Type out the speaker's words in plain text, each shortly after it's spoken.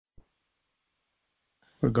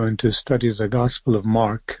We're going to study the Gospel of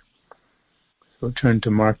Mark. So turn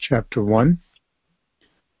to Mark chapter 1.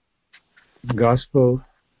 The Gospel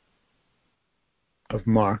of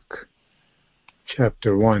Mark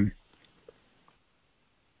chapter 1.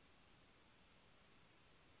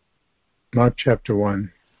 Mark chapter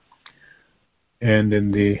 1. And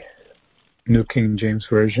in the New King James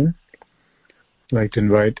Version, I'd like to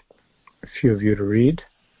invite a few of you to read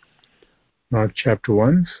Mark chapter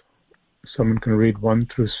 1. Someone can read 1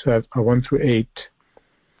 through 8,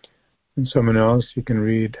 and someone else you can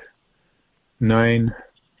read 9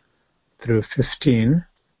 through 15,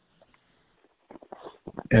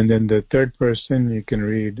 and then the third person you can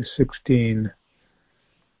read 16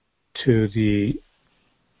 to the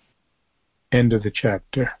end of the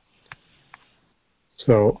chapter.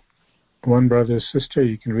 So, one brother or sister,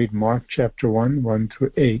 you can read Mark chapter 1, 1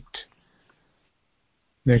 through 8.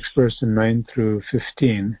 Next person, 9 through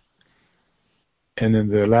 15. And then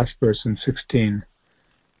the last person, 16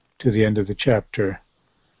 to the end of the chapter,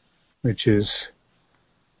 which is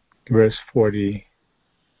verse 45.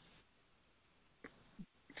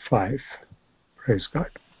 Praise God.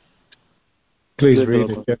 Please read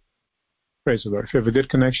it. Praise the Lord. If you have a good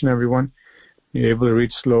connection, everyone, you're able to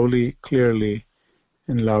read slowly, clearly,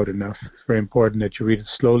 and loud enough. It's very important that you read it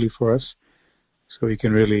slowly for us so we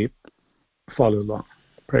can really follow along.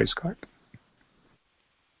 Praise God.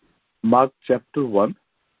 Mark chapter 1,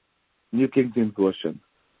 New King James Version.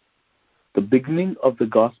 The beginning of the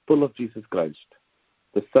gospel of Jesus Christ,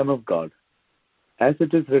 the Son of God, as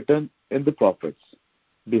it is written in the prophets,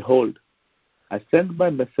 Behold, I send my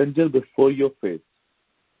messenger before your face,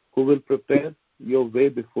 who will prepare your way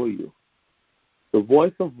before you. The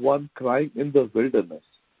voice of one crying in the wilderness,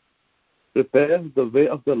 Prepare the way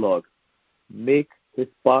of the Lord, make his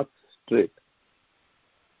path straight.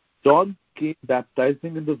 John came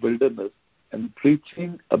baptizing in the wilderness and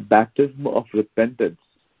preaching a baptism of repentance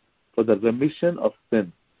for the remission of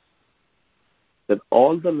sin. Then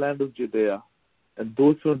all the land of Judea and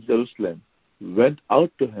those from Jerusalem went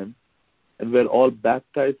out to him and were all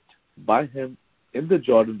baptized by him in the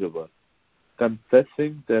Jordan River,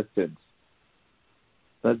 confessing their sins.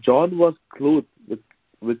 Now John was clothed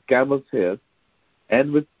with camel's hair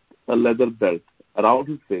and with a leather belt around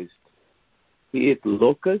his waist. He ate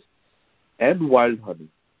locusts and wild honey.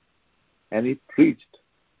 And he preached,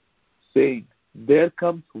 saying, There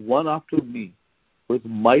comes one after me, who is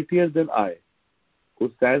mightier than I,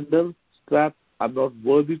 whose sandal strap I'm not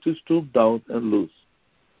worthy to stoop down and loose.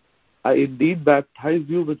 I indeed baptize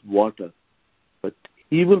you with water, but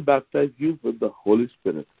he will baptize you with the Holy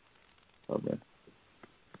Spirit. Amen.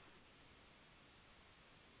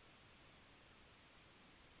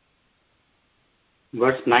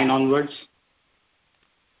 Verse 9 onwards.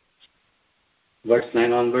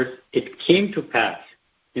 It came to pass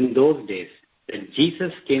in those days that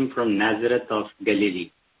Jesus came from Nazareth of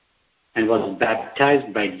Galilee and was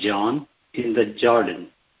baptized by John in the Jordan.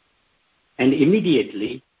 And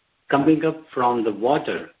immediately, coming up from the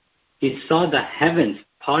water, he saw the heavens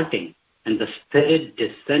parting and the Spirit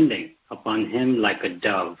descending upon him like a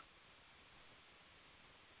dove.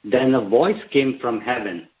 Then a voice came from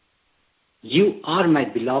heaven, You are my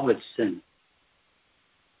beloved Son,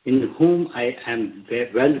 in whom I am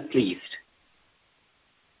well pleased.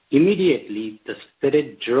 Immediately the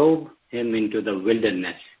Spirit drove him into the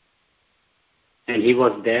wilderness. And he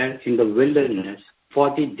was there in the wilderness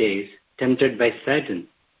 40 days, tempted by Satan,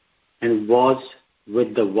 and was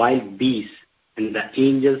with the wild beasts, and the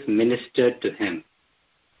angels ministered to him.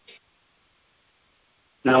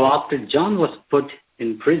 Now after John was put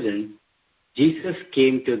in prison, Jesus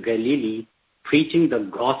came to Galilee, preaching the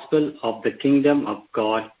gospel of the kingdom of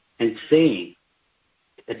God and saying,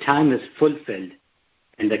 The time is fulfilled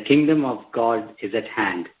and the kingdom of God is at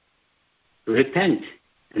hand. Repent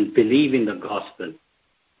and believe in the gospel.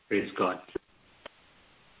 Praise God.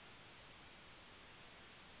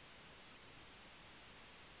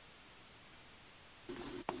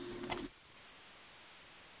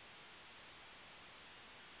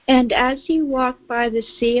 And as he walked by the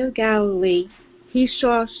Sea of Galilee, he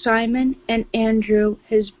saw Simon and Andrew,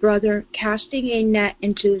 his brother, casting a net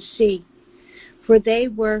into the sea, for they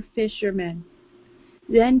were fishermen.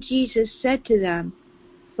 Then Jesus said to them,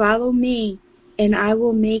 Follow me, and I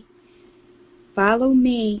will make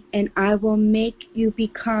you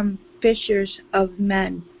become fishers of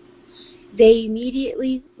men. They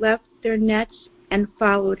immediately left their nets and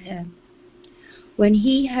followed him. When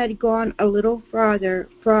he had gone a little farther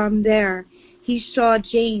from there, he saw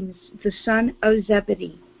James, the son of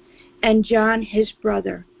Zebedee, and John his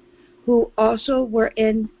brother, who also were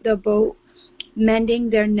in the boat mending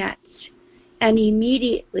their nets. And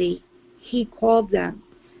immediately he called them,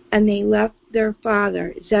 and they left their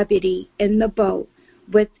father Zebedee in the boat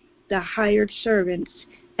with the hired servants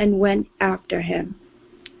and went after him.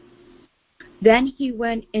 Then he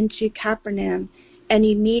went into Capernaum, and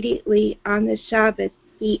immediately on the Sabbath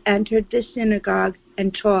he entered the synagogue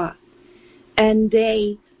and taught. And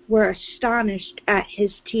they were astonished at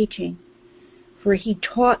his teaching, for he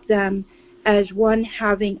taught them as one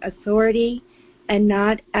having authority and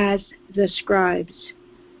not as the scribes.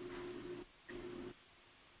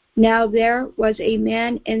 Now there was a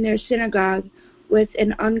man in their synagogue with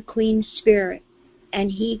an unclean spirit,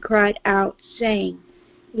 and he cried out, saying,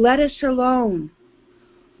 "Let us alone.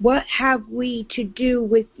 What have we to do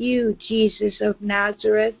with you, Jesus of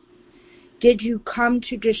Nazareth? Did you come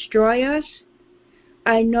to destroy us?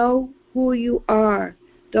 I know who you are,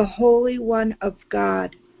 the Holy One of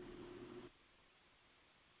God."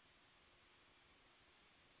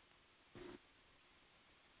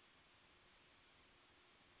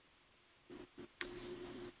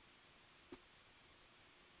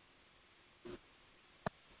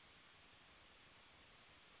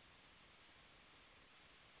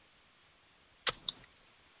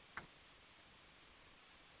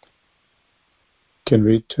 Can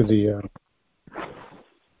read to the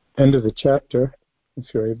end of the chapter,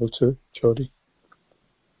 if you're able to, Jody.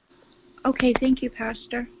 Okay, thank you,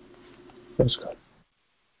 Pastor. Praise God.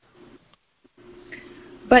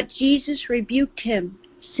 But Jesus rebuked him,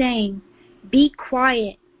 saying, "Be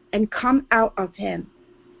quiet and come out of him."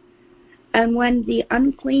 And when the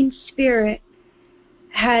unclean spirit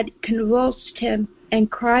had convulsed him and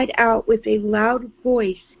cried out with a loud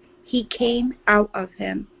voice, he came out of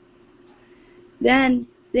him. Then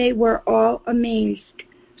they were all amazed,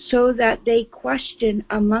 so that they questioned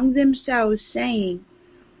among themselves, saying,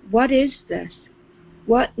 "What is this?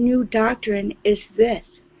 What new doctrine is this?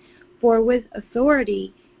 For with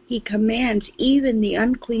authority he commands even the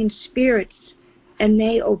unclean spirits, and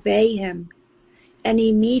they obey him." And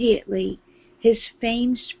immediately his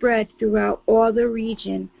fame spread throughout all the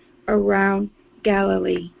region around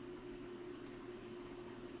Galilee.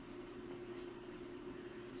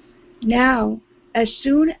 Now, as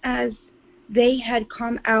soon as they had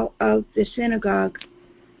come out of the synagogue,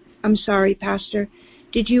 I'm sorry, Pastor,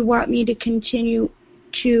 did you want me to continue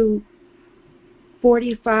to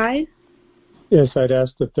 45? Yes, I'd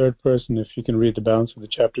ask the third person if you can read the balance of the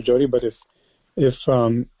chapter, Jody, but if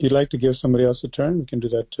you'd like to give somebody else a turn, we can do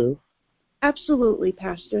that too. Absolutely,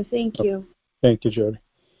 Pastor. Thank you. Thank you, Jody.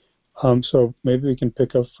 So maybe we can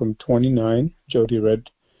pick up from 29. Jody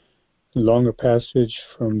read the longer passage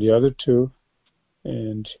from the other two,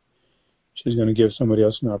 and she's going to give somebody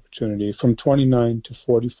else an opportunity. From 29 to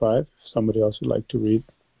 45, if somebody else would like to read.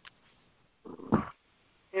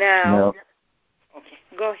 No. Okay,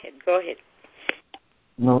 go ahead.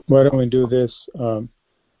 No. Why don't we do this? Carmel,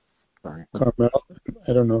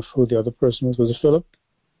 I don't know who the other person was. Was it Philip?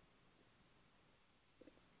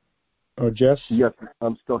 Or Jeff? Yes,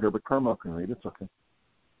 I'm still here, but Carmel can read. It's okay.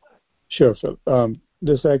 Sure, Philip.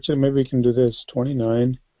 This actually, maybe we can do this,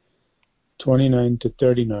 29 to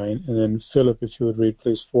 39, and then Philip, if you would read,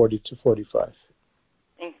 please, 40 to 45.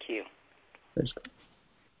 Thank you. Praise God.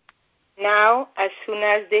 Now, as soon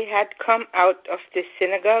as they had come out of the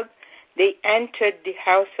synagogue, they entered the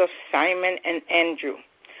house of Simon and Andrew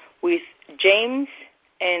with James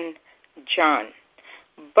and John.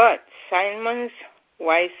 But Simon's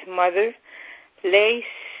wife's mother lay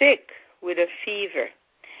sick with a fever,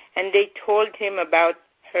 and they told him about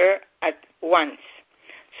her at once.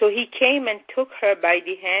 So he came and took her by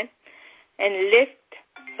the hand and lifted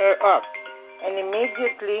her up. And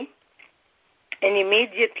immediately,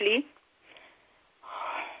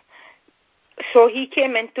 so he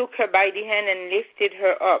came and took her by the hand and lifted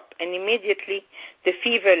her up. And immediately the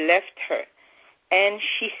fever left her, and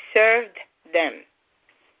she served them.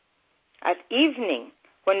 At evening,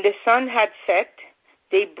 when the sun had set,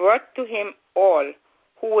 they brought to him all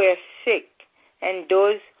who were sick and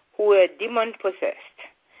those who were demon-possessed.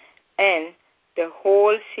 And the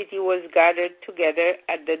whole city was gathered together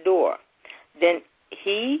at the door. Then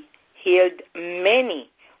he healed many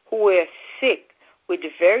who were sick with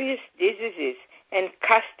various diseases and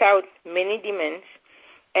cast out many demons,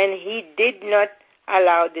 and he did not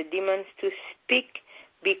allow the demons to speak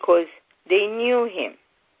because they knew him.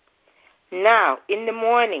 Now, in the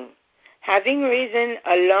morning, having risen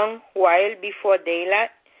a long while before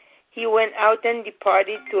daylight, he went out and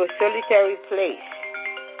departed to a solitary place.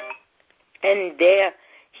 And there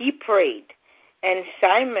he prayed, and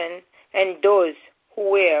Simon and those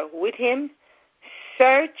who were with him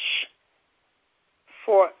searched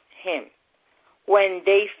for him. When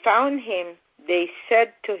they found him, They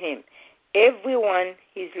said to him, "Everyone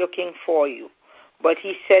is looking for you." But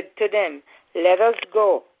he said to them, "Let us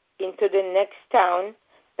go into the next town,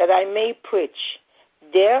 that I may preach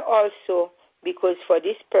there also, because for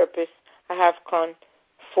this purpose I have gone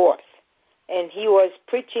forth." And he was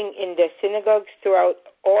preaching in the synagogues throughout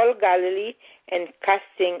all Galilee and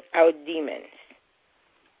casting out demons.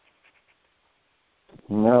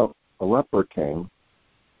 Now a leper came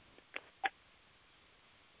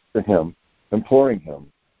to him, imploring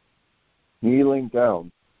him, kneeling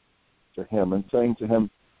down to him and saying to him,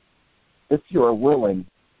 "If you are willing,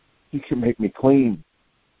 you can make me clean."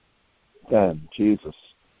 Then Jesus,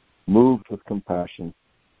 moved with compassion,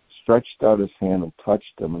 stretched out his hand and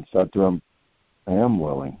touched him and said to him, "I am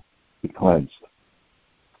willing, be cleansed."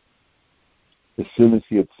 As soon as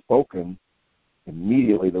he had spoken,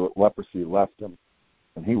 immediately the leprosy left him,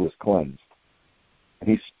 and he was cleansed. And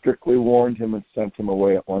he strictly warned him and sent him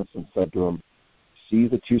away at once and said to him, "See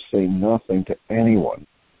that you say nothing to anyone,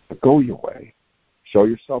 but go your way, show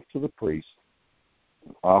yourself to the priest,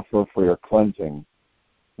 and offer for your cleansing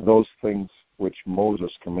those things which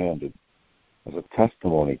Moses commanded as a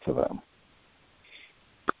testimony to them."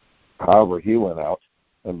 However, he went out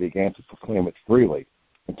and began to proclaim it freely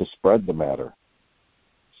and to spread the matter,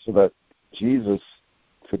 so that Jesus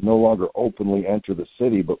could no longer openly enter the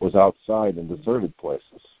city, but was outside in deserted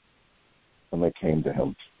places. And they came to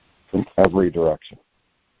him from every direction.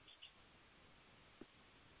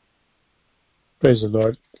 Praise the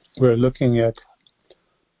Lord. We're looking at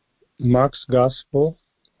Mark's Gospel.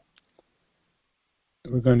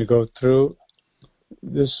 We're going to go through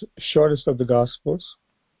this shortest of the Gospels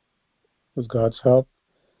with God's help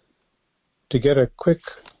to get a quick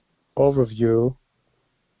overview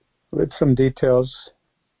with some details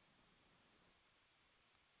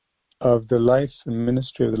of the life and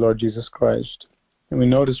ministry of the Lord Jesus Christ. And we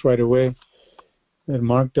notice right away that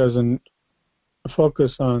Mark doesn't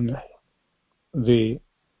focus on the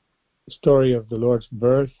story of the Lord's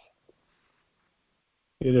birth.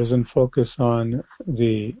 He doesn't focus on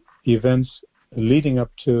the events leading up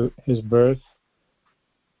to his birth.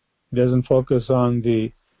 He doesn't focus on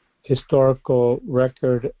the historical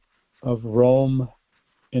record of Rome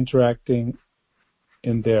interacting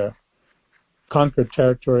in their conquered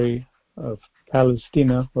territory of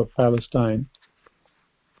Palestina, or Palestine,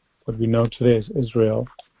 what we know today as Israel,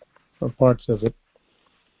 or parts of it.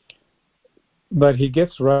 But he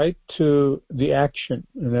gets right to the action,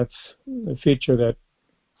 and that's the feature that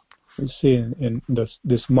we see in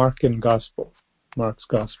this Markan Gospel, Mark's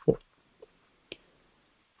Gospel.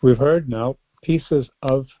 We've heard now pieces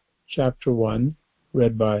of chapter 1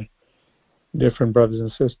 read by different brothers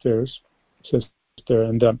and sisters,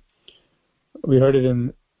 and we heard it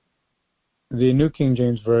in the New King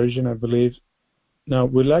James Version, I believe. Now,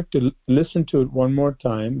 we'd like to listen to it one more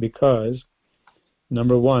time because,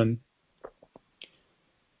 number one,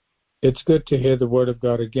 it's good to hear the Word of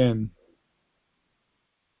God again.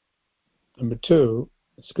 Number two,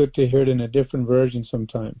 it's good to hear it in a different version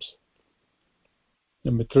sometimes.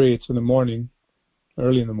 Number three, it's in the morning,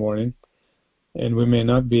 early in the morning, and we may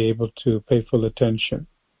not be able to pay full attention.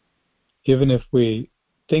 Even if we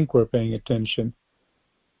think we're paying attention,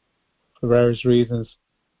 for various reasons,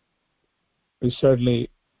 we certainly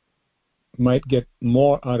might get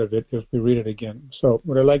more out of it if we read it again. So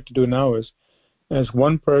what I'd like to do now is, as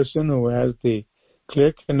one person who has the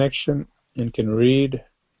clear connection and can read,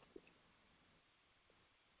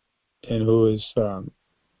 and who has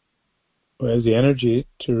the energy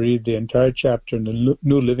to read the entire chapter in the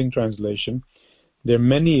New Living Translation, there are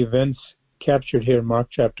many events captured here in Mark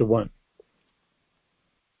chapter 1.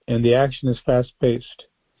 And the action is fast-paced.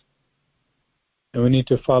 And we need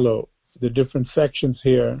to follow the different sections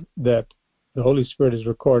here that the Holy Spirit has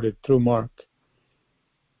recorded through Mark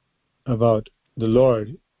about the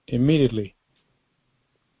Lord immediately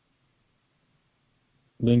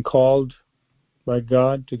being called by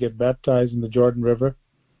God to get baptized in the Jordan River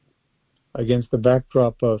against the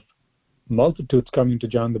backdrop of multitudes coming to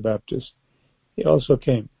John the Baptist. He also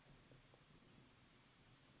came.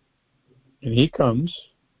 And he comes,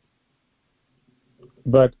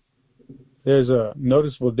 but there's a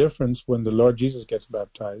noticeable difference when the Lord Jesus gets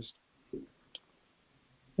baptized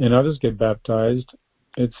and others get baptized.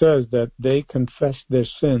 It says that they confess their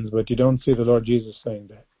sins, but you don't see the Lord Jesus saying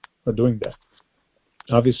that or doing that.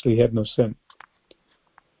 Obviously, he had no sin.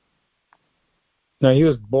 Now, he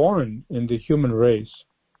was born in the human race,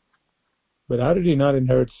 but how did he not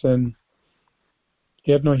inherit sin?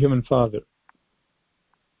 He had no human father.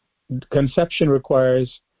 Conception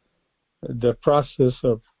requires the processes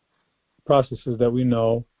that we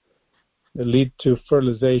know that lead to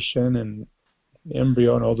fertilization and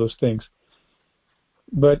embryo and all those things.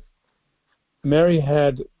 But Mary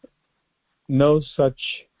had no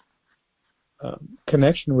such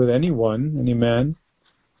connection with anyone, any man.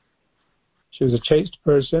 She was a chaste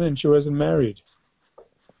person and she wasn't married.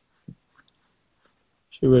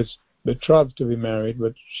 She was betrothed to be married,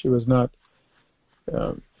 but she was not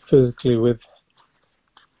physically with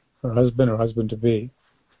her husband or husband-to-be.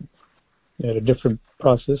 They had a different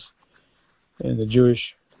process. In the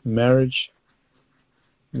Jewish marriage,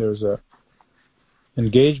 there was a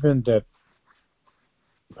engagement that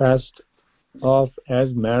passed off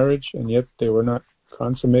as marriage, and yet they were not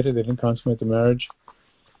consummated. They didn't consummate the marriage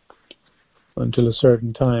until a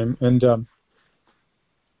certain time. And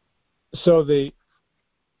so the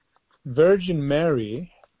Virgin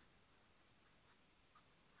Mary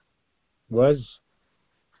was,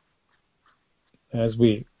 as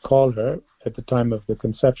we call her, at the time of the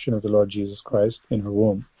conception of the Lord Jesus Christ in her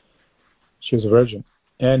womb. She was a virgin.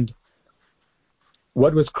 And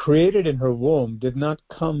what was created in her womb did not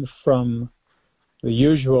come from the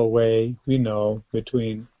usual way we know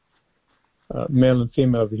between male and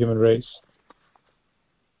female of the human race.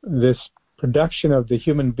 This production of the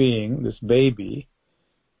human being, this baby,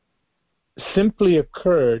 simply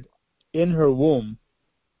occurred in her womb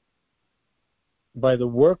by the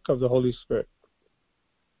work of the Holy Spirit.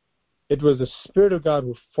 It was the Spirit of God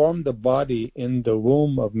who formed the body in the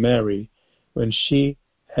womb of Mary when she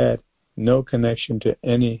had no connection to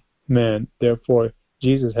any man. Therefore,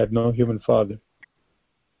 Jesus had no human father.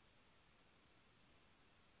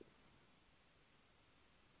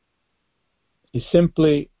 He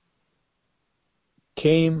simply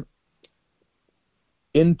came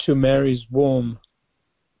into Mary's womb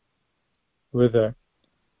with a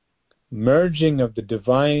merging of the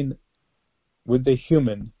divine with the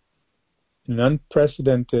human, an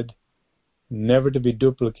unprecedented, never to be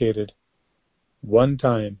duplicated,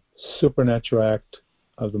 one-time supernatural act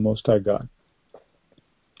of the Most High God.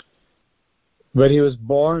 But he was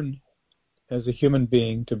born as a human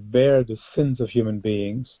being to bear the sins of human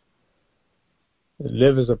beings,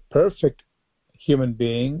 live as a perfect human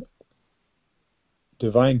being,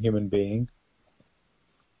 divine human being,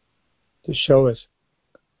 to show us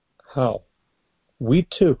how we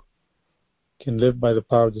too can live by the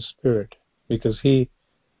power of the Spirit, because he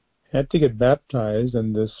had to get baptized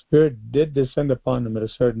and the Spirit did descend upon him at a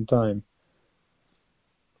certain time.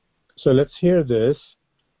 So let's hear this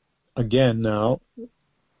again now.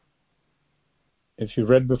 If you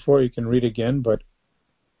read before, you can read again, but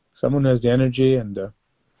someone who has the energy and the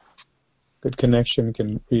good connection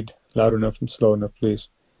can read loud enough and slow enough, please.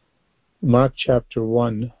 Mark chapter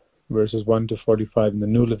 1, verses 1 to 45 in the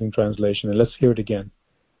New Living Translation, and let's hear it again.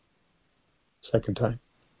 Second time.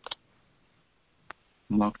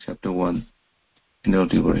 Mark chapter 1,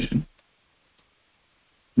 NLT version.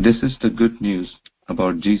 This is the good news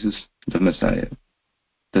about Jesus the Messiah,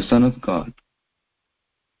 the Son of God.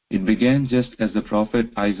 It began just as the prophet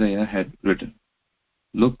Isaiah had written,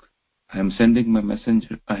 "Look, I am sending my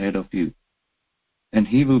messenger ahead of you, and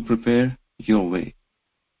he will prepare your way.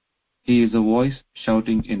 He is a voice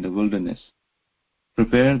shouting in the wilderness,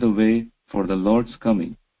 prepare the way for the Lord's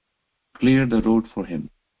coming, clear the road for him."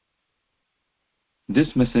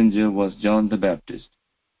 This messenger was John the Baptist.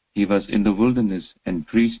 He was in the wilderness and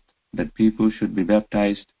preached that people should be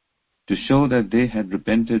baptized to show that they had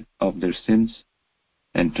repented of their sins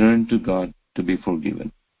and turned to God to be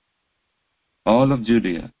forgiven. All of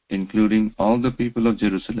Judea, including all the people of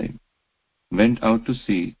Jerusalem, went out to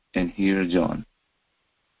see and hear John.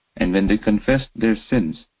 And when they confessed their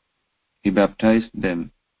sins, he baptized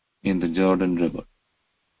them in the Jordan River.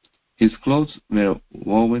 His clothes were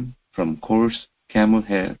woven from coarse camel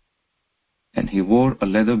hair, and he wore a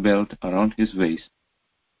leather belt around his waist.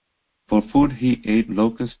 For food he ate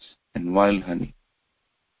locusts and wild honey.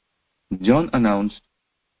 John announced,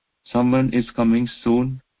 "Someone is coming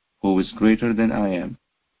soon who is greater than I am,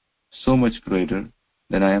 so much greater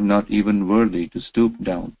that I am not even worthy to stoop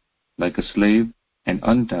down like a slave and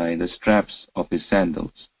untie the straps of his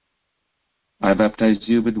sandals. I baptize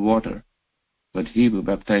you with water, but he will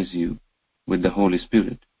baptize you with the Holy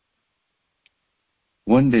Spirit."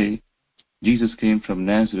 One day, Jesus came from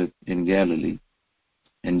Nazareth in Galilee,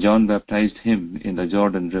 and John baptized him in the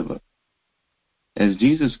Jordan River. As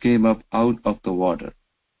Jesus came up out of the water,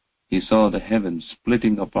 he saw the heavens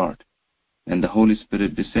splitting apart, and the Holy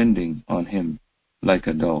Spirit descending on him like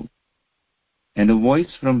a dove. And a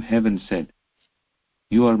voice from heaven said,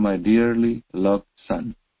 "You are my dearly loved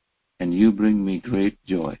Son, and you bring me great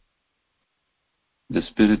joy." The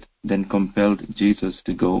Spirit then compelled Jesus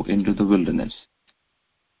to go into the wilderness,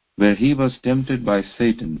 where he was tempted by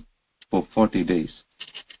Satan for 40 days.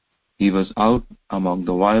 He was out among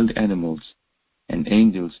the wild animals, and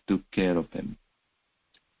angels took care of him.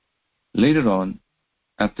 Later on,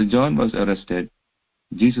 after John was arrested,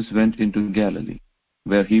 Jesus went into Galilee,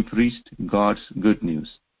 where he preached God's good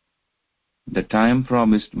news. The time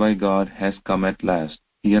promised by God has come at last,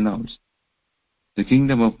 he announced. The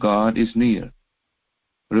kingdom of God is near.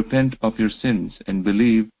 Repent of your sins and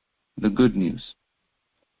believe the good news.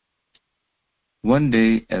 One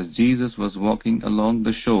day, as Jesus was walking along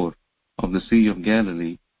the shore of the Sea of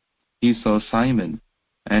Galilee, he saw Simon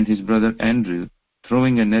and his brother Andrew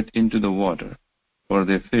throwing a net into the water, for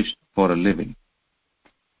they fished for a living.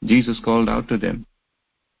 Jesus called out to them,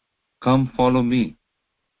 "Come, follow me,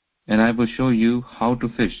 and I will show you how to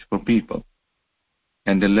fish for people."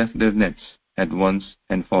 And they left their nets at once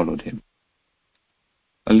and followed him.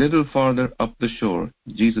 A little farther up the shore,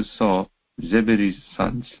 Jesus saw Zebedee's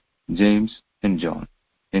sons, James and John,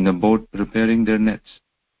 in a boat repairing their nets.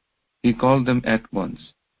 He called them at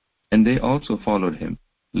once, and they also followed him,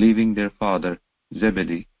 leaving their father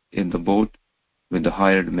Zebedee in the boat with the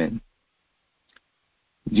hired men.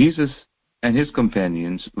 Jesus and his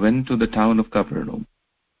companions went to the town of Capernaum.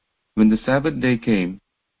 When the Sabbath day came,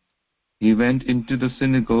 he went into the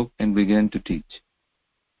synagogue and began to teach.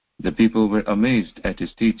 The people were amazed at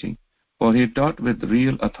his teaching, for he taught with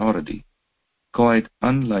real authority, quite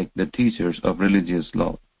unlike the teachers of religious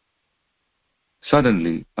law.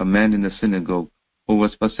 Suddenly, a man in the synagogue, who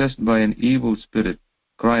was possessed by an evil spirit,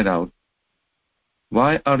 cried out,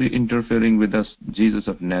 "Why are you interfering with us, Jesus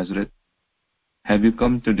of Nazareth? Have you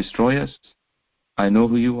come to destroy us? I know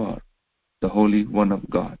who you are, the Holy One of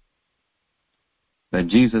God." But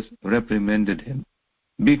Jesus reprimanded him.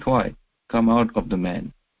 "Be quiet, come out of the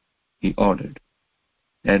man," he ordered.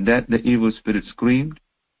 At that the evil spirit screamed,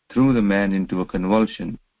 threw the man into a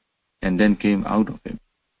convulsion, and then came out of him.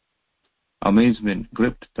 Amazement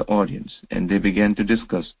gripped the audience, and they began to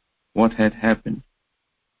discuss what had happened.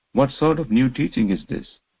 "What sort of new teaching is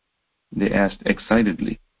this?" they asked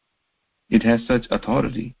excitedly. "It has such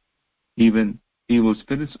authority. Even evil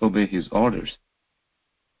spirits obey his orders."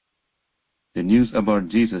 The news about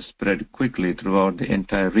Jesus spread quickly throughout the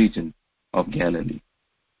entire region of Galilee.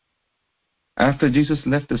 After Jesus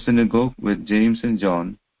left the synagogue with James and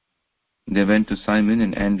John, they went to Simon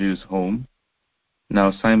and Andrew's home.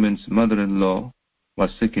 Now Simon's mother-in-law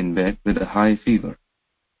was sick in bed with a high fever.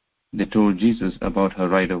 They told Jesus about her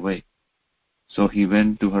right away. So he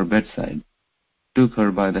went to her bedside, took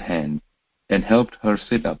her by the hand, and helped her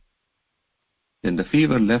sit up. Then the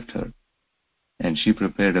fever left her, and she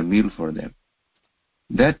prepared a meal for them.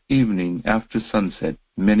 That evening, after sunset,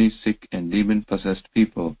 many sick and demon-possessed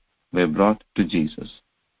people were brought to Jesus.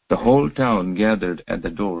 The whole town gathered at the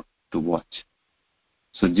door to watch.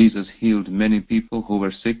 So Jesus healed many people who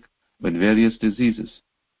were sick with various diseases,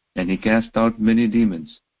 and he cast out many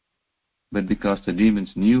demons. But because the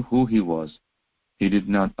demons knew who he was, he did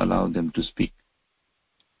not allow them to speak.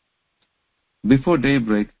 Before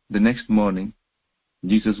daybreak the next morning,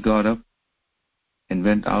 Jesus got up and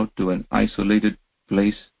went out to an isolated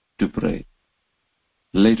place to pray.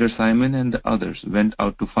 Later Simon and the others went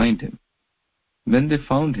out to find him. When they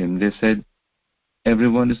found him, they said,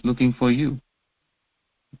 "Everyone is looking for you."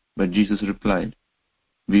 But Jesus replied,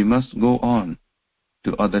 "We must go on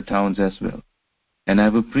to other towns as well, and I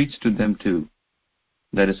will preach to them too.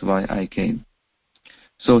 That is why I came."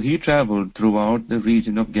 So he traveled throughout the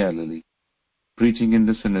region of Galilee, preaching in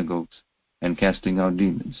the synagogues and casting out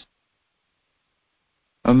demons.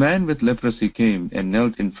 A man with leprosy came and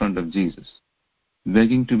knelt in front of Jesus,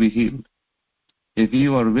 begging to be healed. "If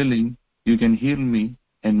you are willing, you can heal me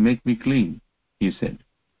and make me clean," he said.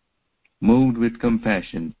 Moved with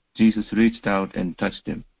compassion, Jesus reached out and touched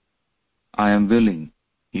him. "I am willing,"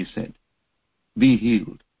 he said. "Be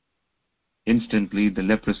healed." Instantly the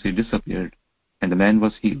leprosy disappeared, and the man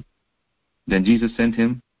was healed. Then Jesus sent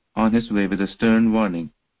him on his way with a stern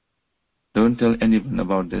warning. "Don't tell anyone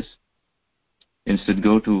about this. Instead,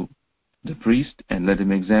 go to the priest and let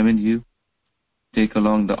him examine you. Take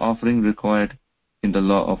along the offering required in the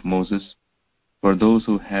law of Moses for those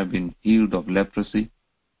who have been healed of leprosy.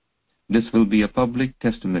 This will be a public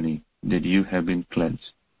testimony that you have been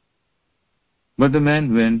cleansed." But the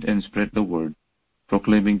man went and spread the word,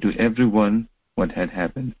 proclaiming to everyone what had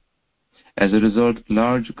happened. As a result,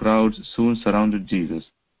 large crowds soon surrounded Jesus,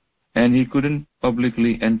 and he couldn't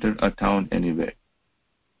publicly enter a town anywhere.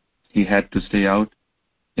 He had to stay out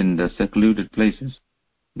in the secluded places,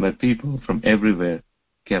 but people from everywhere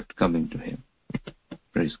kept coming to him.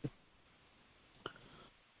 Praise God.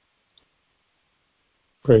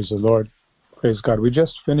 Praise the Lord. Praise God. We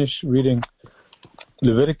just finished reading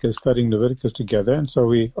Leviticus, studying Leviticus together, and so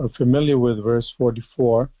we are familiar with verse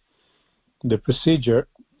 44, the procedure,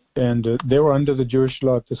 and they were under the Jewish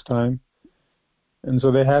law at this time, and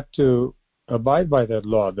so they had to abide by that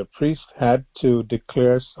law. The priest had to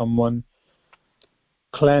declare someone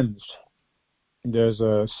cleansed. There's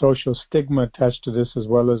a social stigma attached to this, as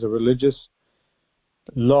well as a religious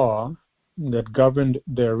law that governed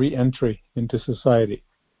their re-entry into society.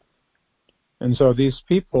 And so these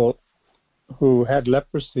people who had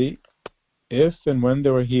leprosy, if and when they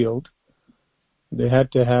were healed, they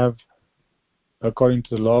had to have, according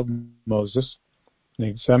to the law of Moses, an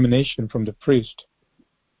examination from the priest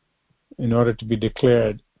in order to be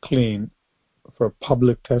declared clean for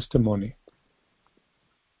public testimony.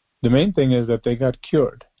 The main thing is that they got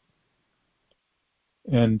cured.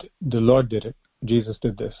 And the Lord did it. Jesus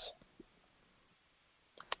did this.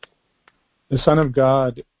 The Son of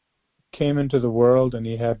God came into the world and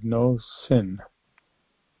he had no sin.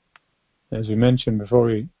 As we mentioned before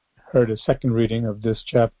we heard a second reading of this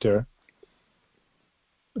chapter,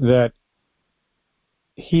 that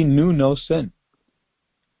he knew no sin.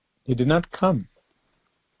 He did not come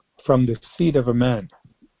from the seed of a man,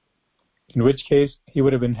 in which case he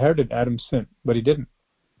would have inherited Adam's sin, but he didn't.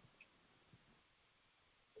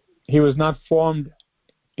 He was not formed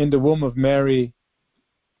in the womb of Mary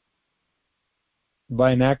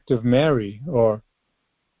by an act of Mary, or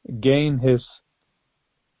gain his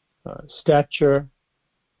stature,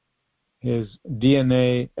 his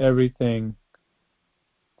DNA, everything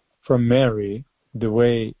from Mary, the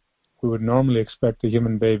way we would normally expect a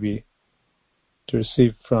human baby to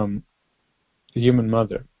receive from the human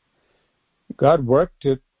mother. God worked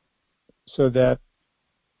it so that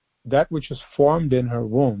that which was formed in her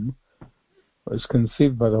womb was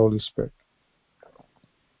conceived by the Holy Spirit.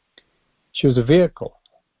 She was a vehicle.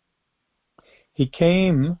 He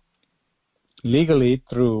came legally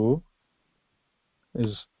through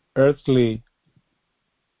his earthly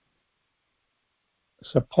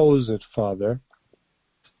supposed father,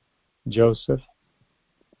 Joseph,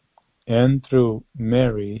 and through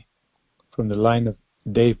Mary from the line of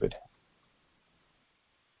David.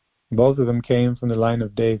 Both of them came from the line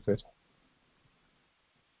of David.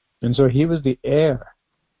 And so he was the heir.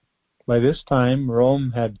 By this time,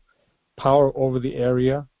 Rome had power over the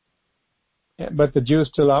area, but the Jews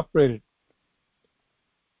still operated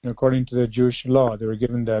according to the Jewish law. They were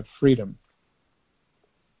given that freedom.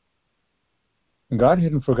 God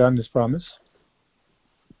hadn't forgotten his promise.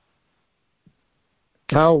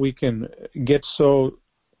 How we can get so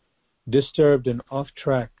disturbed and off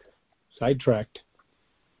track, sidetracked,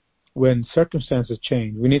 when circumstances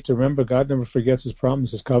change. We need to remember God never forgets his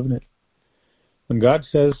promise, his covenant. When God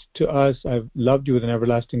says to us, I've loved you with an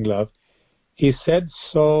everlasting love, he said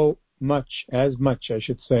so much, I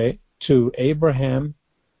should say, to Abraham,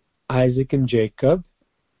 Isaac, and Jacob,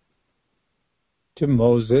 to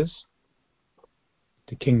Moses,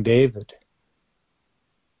 to King David.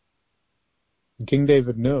 And King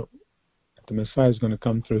David knew that the Messiah is going to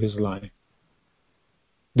come through his line.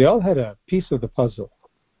 They all had a piece of the puzzle.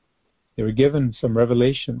 They were given some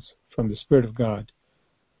revelations from the Spirit of God.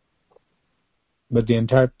 But the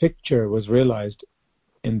entire picture was realized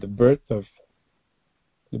in the birth of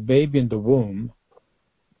the baby in the womb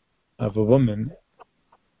of a woman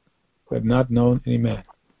who had not known any man.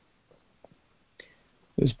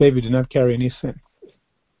 This baby did not carry any sin.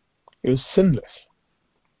 He was sinless.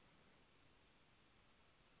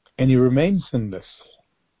 And he remained sinless.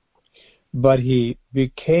 But he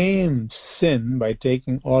became sin by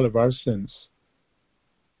taking all of our sins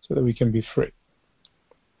so that we can be free.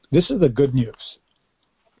 This is the good news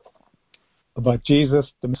about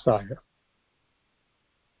Jesus the Messiah.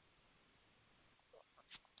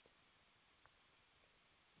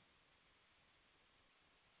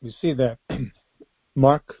 You see that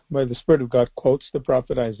Mark, by the Spirit of God, quotes the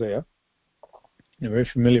prophet Isaiah, a very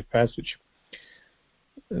familiar passage.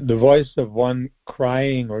 The voice of one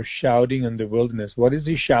crying or shouting in the wilderness. What is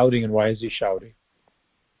he shouting and why is he shouting?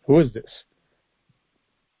 Who is this?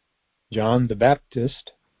 John the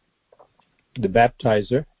Baptist, the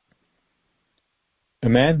baptizer, a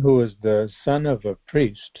man who is the son of a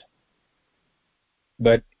priest,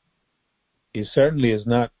 but he certainly is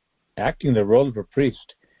not acting the role of a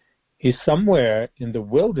priest. He's somewhere in the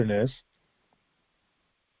wilderness,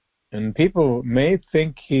 and people may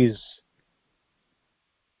think he's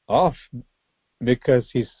off because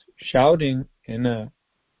he's shouting in a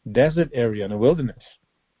desert area, in a wilderness.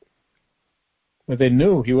 But they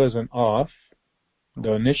knew he wasn't off,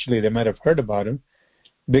 though initially they might have heard about him,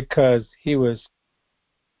 because he was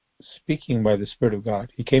speaking by the Spirit of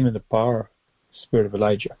God. He came in the power, Spirit of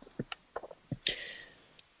Elijah.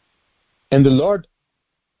 And the Lord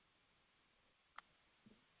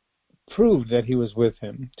proved that he was with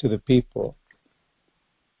him to the people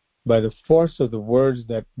by the force of the words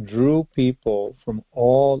that drew people from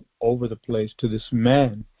all over the place to this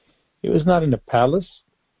man. He was not in a palace.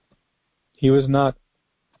 He was not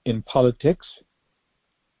in politics.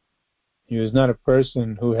 He was not a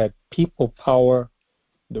person who had people power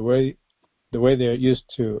the way they're used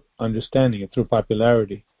to understanding it, through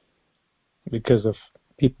popularity, because of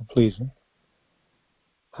people pleasing.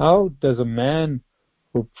 How does a man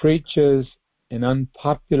who preaches an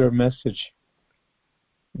unpopular message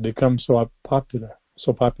become so popular?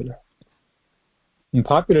 And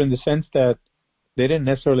popular in the sense that they didn't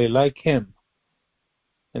necessarily like him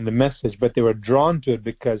and the message, but they were drawn to it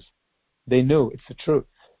because they knew it's the truth.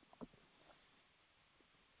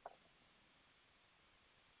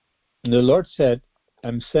 And the Lord said,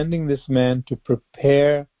 I'm sending this man to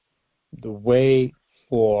prepare the way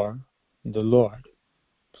for the Lord.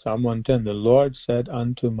 Psalm 110, the Lord said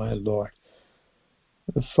unto my Lord.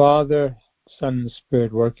 The Father, Son, and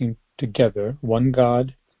Spirit working together, one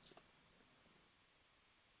God,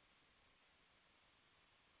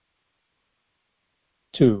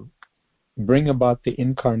 to bring about the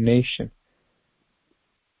incarnation,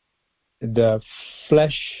 the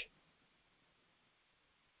flesh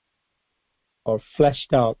or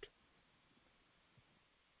fleshed out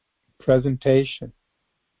presentation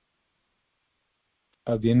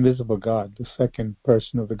of the invisible God, the second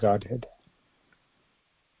person of the Godhead.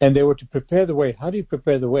 And they were to prepare the way. How do you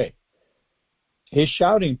prepare the way? He's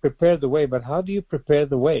shouting, prepare the way, but how do you prepare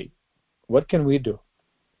the way? What can we do?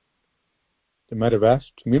 They might have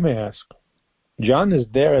asked. We may ask. John is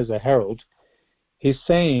there as a herald. He's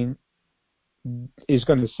going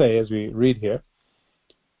to say, as we read here,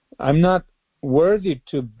 I'm not worthy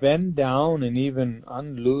to bend down and even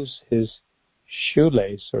unloose his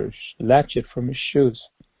shoelace or latch it from his shoes.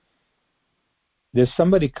 There's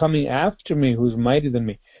somebody coming after me who's mightier than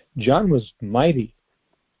me. John was mighty.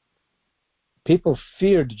 People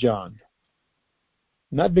feared John,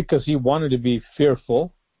 not because he wanted to be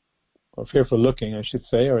fearful, or fearful looking, I should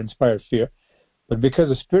say, or inspired fear, but because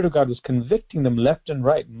the Spirit of God was convicting them left and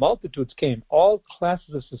right. Multitudes came. All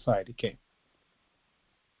classes of society came.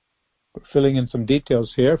 We're filling in some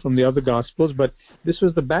details here from the other Gospels, but this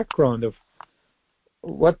was the background of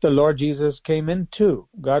what the Lord Jesus came into.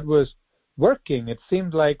 God was working. It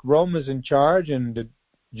seemed like Rome was in charge and the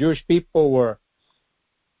Jewish people were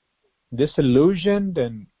disillusioned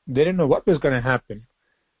and they didn't know what was going to happen.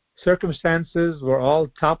 Circumstances were all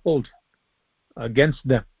toppled against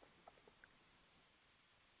them.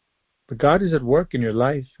 But God is at work in your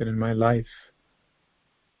life and in my life.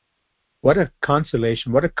 What a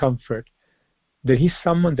consolation, what a comfort that He's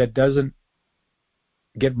someone that doesn't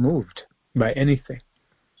get moved by anything.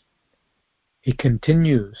 He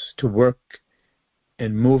continues to work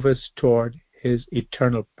and move us toward His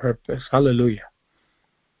eternal purpose. Hallelujah.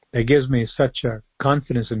 That gives me such a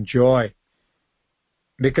confidence and joy,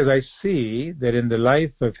 because I see that in the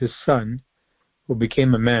life of His Son, who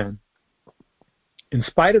became a man, in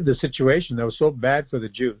spite of the situation that was so bad for the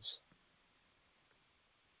Jews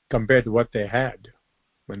compared to what they had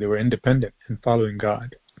when they were independent and following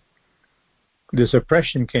God, this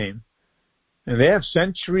oppression came, and they have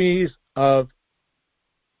centuries of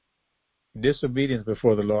disobedience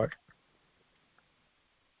before the Lord.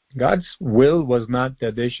 God's will was not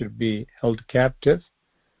that they should be held captive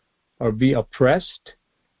or be oppressed,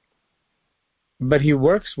 but He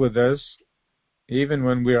works with us even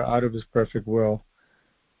when we are out of His perfect will.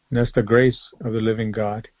 And that's the grace of the living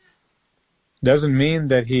God. Doesn't mean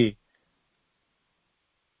that He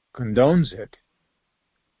condones it,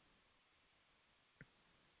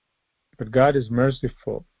 but God is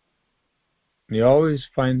merciful. He always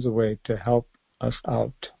finds a way to help us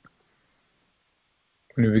out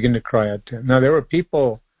when we begin to cry out to Him. Now, there were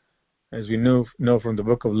people, as we know from the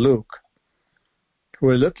book of Luke, who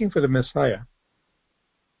were looking for the Messiah,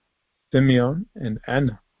 Simeon and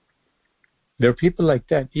Anna. There were people like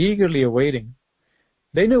that, eagerly awaiting.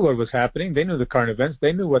 They knew what was happening. They knew the current events.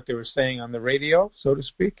 They knew what they were saying on the radio, so to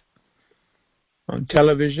speak, on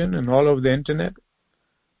television and all over the internet,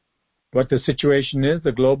 what the situation is,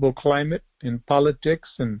 the global climate in politics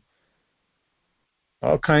and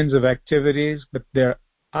all kinds of activities, but their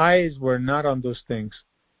eyes were not on those things.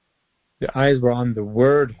 Their eyes were on the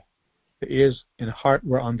Word. The ears and heart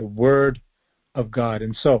were on the Word of God.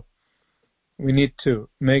 And so we need to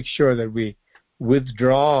make sure that we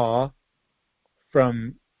withdraw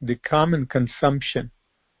from the common consumption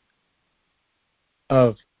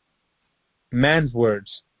of man's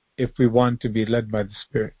words if we want to be led by the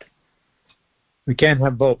Spirit. We can't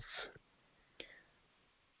have both.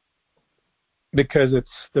 because it's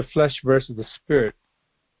the flesh versus the spirit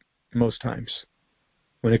most times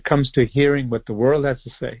when it comes to hearing what the world has to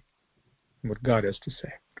say and what God has to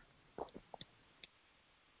say.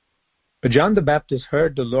 But John the Baptist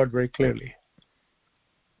heard the Lord very clearly.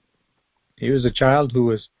 He was a child who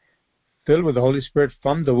was filled with the Holy Spirit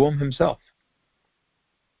from the womb himself.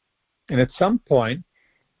 And at some point,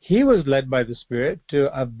 he was led by the Spirit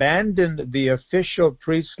to abandon the official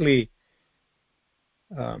priestly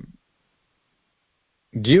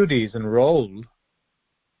duties and role,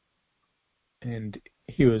 and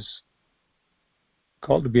he was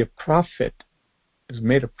called to be a prophet. He was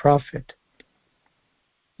made a prophet.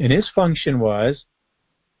 And his function was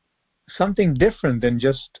something different than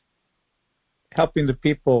just helping the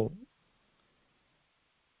people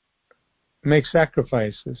make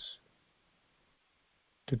sacrifices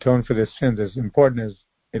to atone for their sins, as important as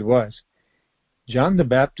it was. John the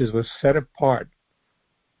Baptist was set apart,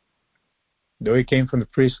 though he came from the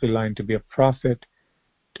priestly line, to be a prophet,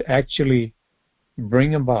 to actually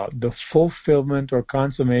bring about the fulfillment or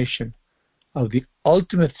consummation of the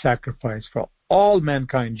ultimate sacrifice for all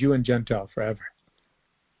mankind, Jew and Gentile, forever.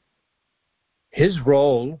 His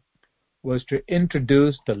role was to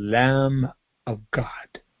introduce the Lamb of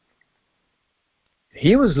God.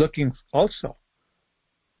 He was looking also.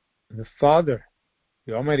 The Father,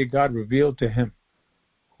 the Almighty God, revealed to him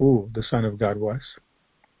who the Son of God was.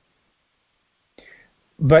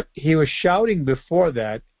 But he was shouting before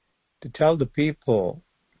that to tell the people,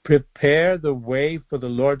 prepare the way for the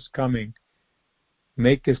Lord's coming,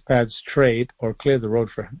 make his path straight, or clear the road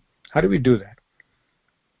for him. How do we do that?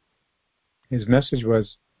 His message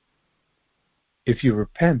was, if you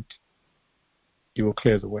repent, you will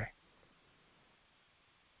clear the way.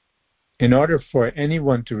 In order for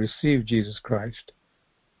anyone to receive Jesus Christ,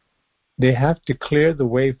 they have to clear the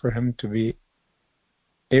way for him to be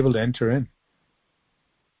able to enter in.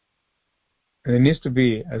 And there needs to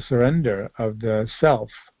be a surrender of the self,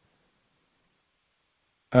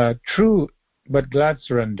 a true but glad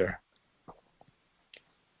surrender,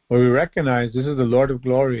 where we recognize this is the Lord of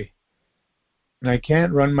glory, and I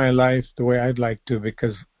can't run my life the way I'd like to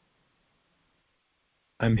because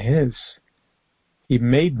I'm his. He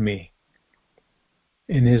made me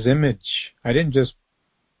in his image. I didn't just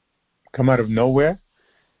come out of nowhere.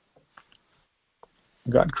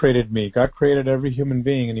 God created me. God created every human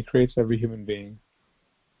being, and he creates every human being.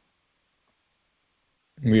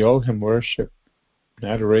 We owe him worship, and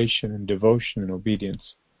adoration, and devotion, and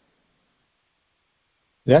obedience.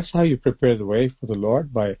 That's how you prepare the way for the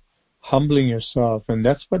Lord, by humbling yourself. And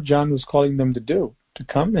that's what John was calling them to do, to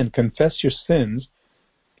come and confess your sins.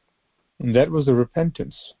 And that was the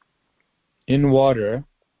repentance. In water,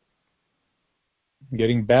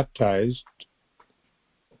 getting baptized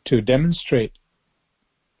to demonstrate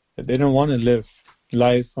that they don't want to live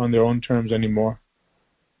life on their own terms anymore.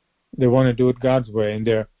 They want to do it God's way, and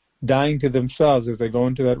they're dying to themselves as they go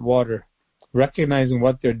into that water, recognizing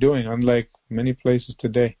what they're doing, unlike many places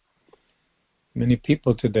today, many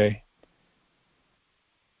people today.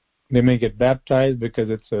 They may get baptized because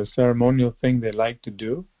it's a ceremonial thing they like to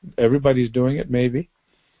do. Everybody's doing it, maybe.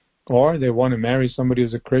 Or they want to marry somebody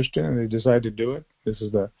who's a Christian and they decide to do it. This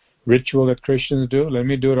is the ritual that Christians do. Let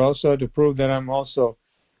me do it also to prove that I'm also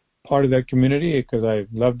part of that community because I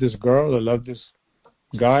love this girl or love this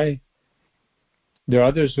guy. There are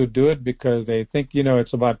others who do it because they think,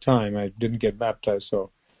 it's about time. I didn't get baptized,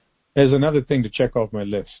 so there's another thing to check off my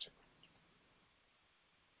list.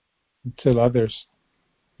 Until others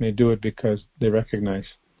may do it because they recognize,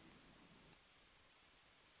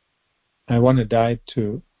 I want to die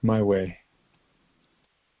to my way.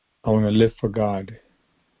 I want to live for God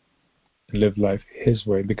and live life his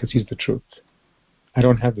way because he's the truth. I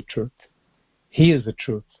don't have the truth. He is the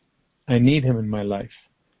truth. I need him in my life.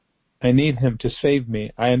 I need him to save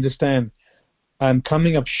me. I understand I'm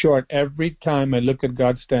coming up short every time I look at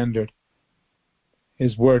God's standard,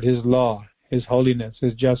 his word, his law, his holiness,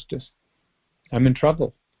 his justice. I'm in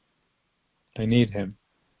trouble. I need him.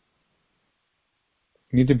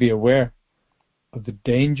 I need to be aware of the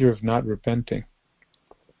danger of not repenting,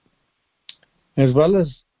 as well as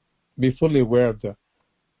be fully aware of the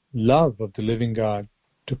love of the living God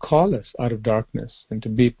to call us out of darkness and to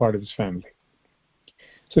be part of his family.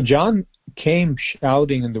 So John came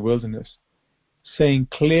shouting in the wilderness, saying,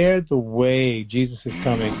 clear the way, Jesus is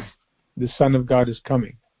coming. The Son of God is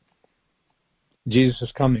coming. Jesus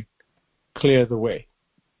is coming. Clear the way.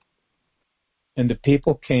 And the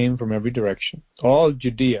people came from every direction, all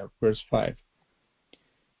Judea, verse 5,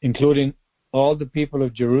 including all the people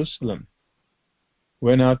of Jerusalem,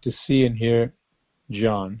 went out to see and hear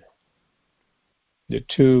John.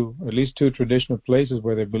 at least two traditional places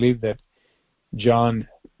where they believe that John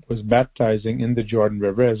was baptizing in the Jordan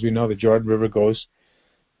River. As we know, the Jordan River goes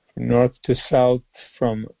from north to south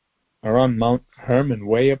from around Mount Hermon,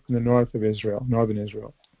 way up in the north of Israel, northern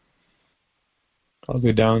Israel, all the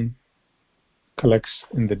way down, collects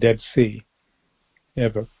in the Dead Sea. You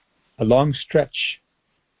have a long stretch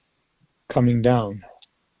coming down.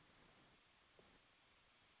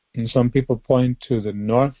 And some people point to the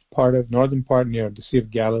northern part near the Sea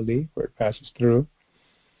of Galilee, where it passes through.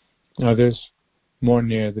 Others more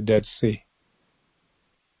near the Dead Sea.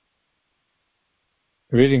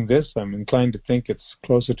 Reading this, I'm inclined to think it's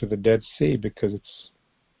closer to the Dead Sea because it's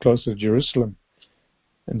closer to Jerusalem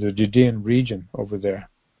and the Judean region over there,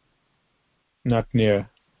 not near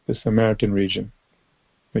the Samaritan region,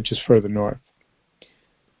 which is further north.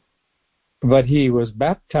 But he was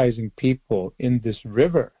baptizing people in this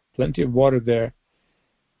river, plenty of water there,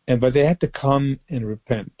 but they had to come and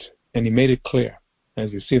repent. And he made it clear,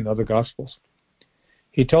 as you see in the other Gospels.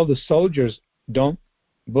 He told the soldiers, don't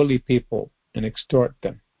bully people and extort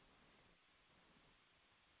them.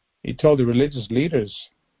 He told the religious leaders,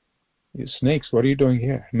 you snakes, what are you doing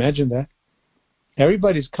here? Imagine that.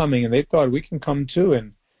 Everybody's coming, and they thought we can come too,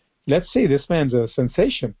 and let's see, this man's a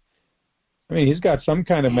sensation. I mean, he's got some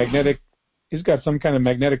kind of magnetic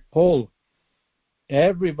pull.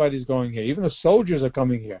 Everybody's going here. Even the soldiers are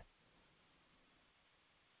coming here.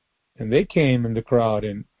 And they came in the crowd,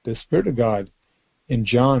 and the Spirit of God in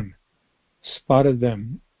John spotted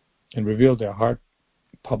them and revealed their heart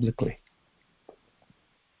publicly.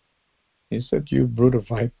 He said, you brood of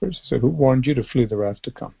vipers. He said, who warned you to flee the wrath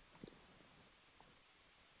to come?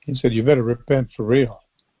 He said, you better repent for real.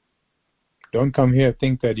 Don't come here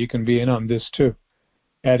think that you can be in on this too.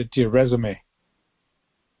 Add it to your resume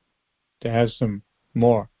to have some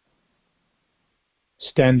more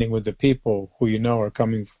standing with the people who you know are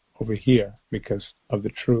coming over here because of the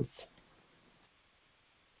truth.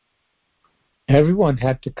 Everyone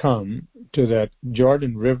had to come to that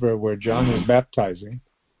Jordan River where John was baptizing.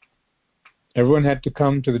 Everyone had to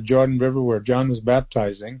come to the Jordan River where John was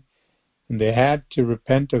baptizing, and they had to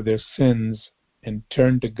repent of their sins and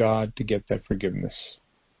turn to God to get that forgiveness.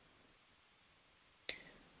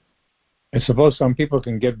 I suppose some people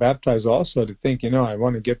can get baptized also to think, I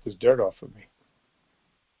want to get this dirt off of me.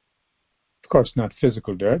 Of course, not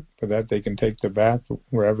physical dirt. For that, they can take the bath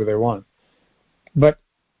wherever they want. But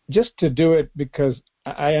just to do it because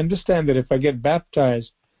I understand that if I get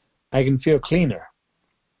baptized, I can feel cleaner.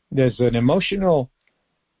 There's an emotional,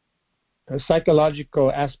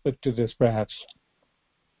 psychological aspect to this, perhaps,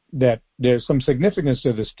 that there's some significance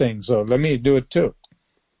to this thing. So let me do it too.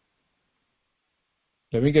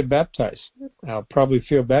 Let me get baptized. I'll probably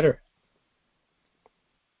feel better.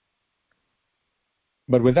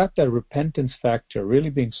 But without that repentance factor, really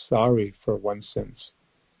being sorry for one's sins,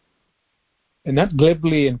 and not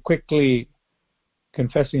glibly and quickly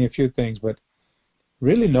confessing a few things, but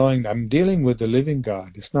really knowing I'm dealing with the living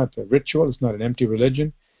God. It's not a ritual. It's not an empty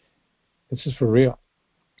religion. This is for real.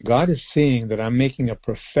 God is seeing that I'm making a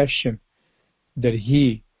profession that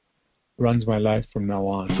He runs my life from now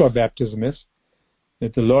on. That's what baptism is.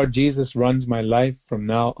 That the Lord Jesus runs my life from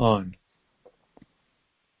now on.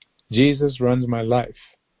 Jesus runs my life.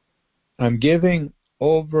 I'm giving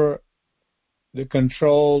over the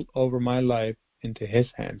control over my life into His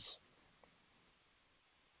hands.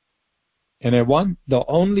 And I want the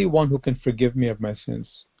only one who can forgive me of my sins,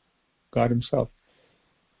 God Himself,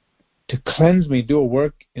 to cleanse me, do a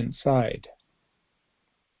work inside.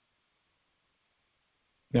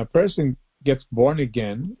 Now, a person gets born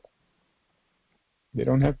again. They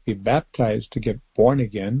don't have to be baptized to get born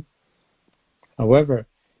again. However,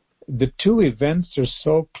 the two events are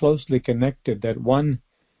so closely connected that one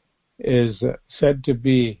is said to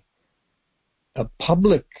be a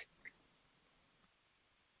public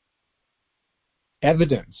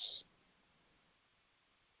evidence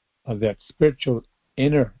of that spiritual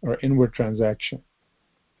inner or inward transaction.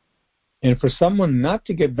 And for someone not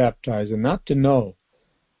to get baptized and not to know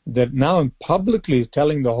that now I'm publicly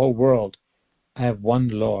telling the whole world, I have one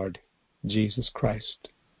Lord, Jesus Christ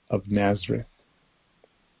of Nazareth.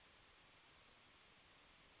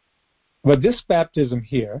 But this baptism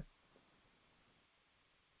here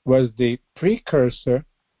was the precursor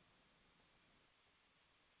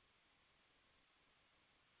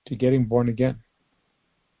to getting born again.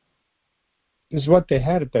 This is what they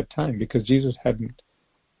had at that time, because Jesus hadn't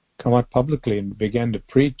come out publicly and began to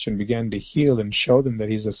preach and began to heal and show them that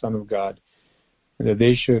He's the Son of God, and that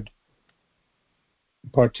they should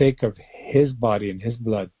partake of His body and His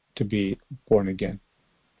blood to be born again,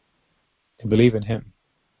 to believe in Him.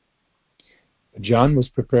 John was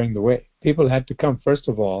preparing the way. People had to come, first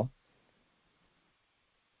of all,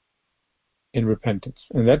 in repentance.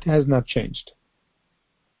 And that has not changed.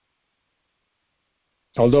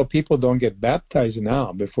 Although people don't get baptized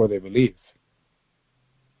now before they believe.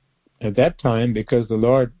 At that time, because the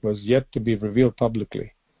Lord was yet to be revealed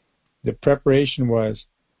publicly, the preparation was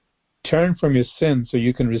turn from your sins so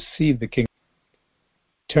you can receive the King.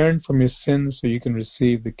 Turn from your sins so you can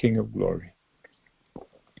receive the King of Glory.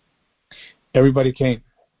 Everybody came.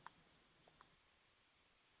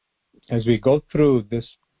 As we go through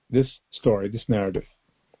this story, this narrative,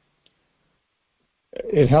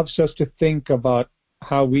 it helps us to think about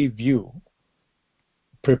how we view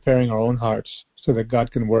preparing our own hearts so that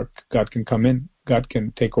God can work, God can come in, God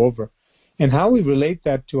can take over, and how we relate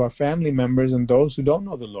that to our family members and those who don't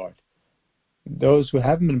know the Lord, those who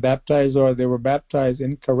haven't been baptized or they were baptized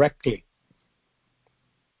incorrectly.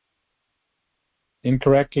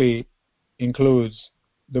 Incorrectly includes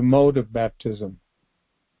the mode of baptism.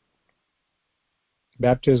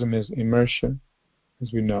 Baptism is immersion,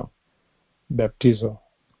 as we know, baptizo.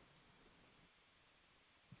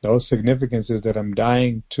 The significance is that I'm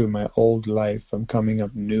dying to my old life. I'm coming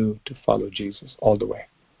up new to follow Jesus all the way.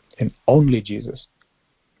 And only Jesus.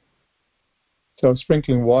 So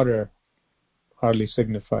sprinkling water hardly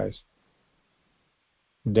signifies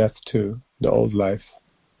death to the old life.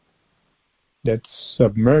 That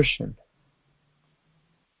submersion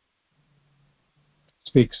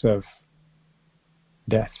speaks of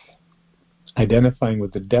death. Identifying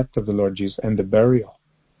with the death of the Lord Jesus and the burial.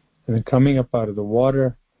 And then coming up out of the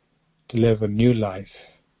water to live a new life.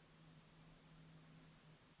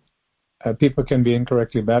 People can be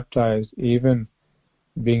incorrectly baptized even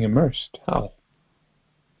being immersed. How?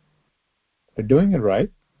 They're doing it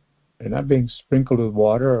right. They're not being sprinkled with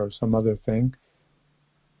water or some other thing.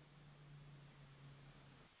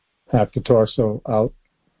 Half the torso out,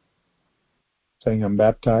 saying I'm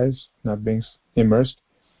baptized, not being immersed.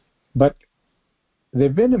 But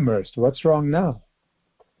they've been immersed. What's wrong now?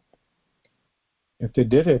 If they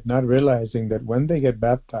did it, not realizing that when they get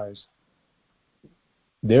baptized,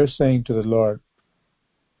 they're saying to the Lord,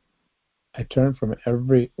 I turn from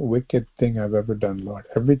every wicked thing I've ever done, Lord.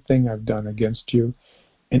 Everything I've done against you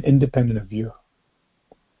and independent of you.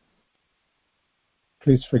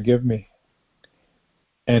 Please forgive me.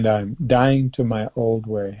 And I'm dying to my old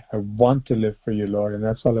way. I want to live for you, Lord, and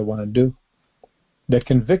that's all I want to do. That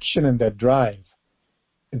conviction and that drive,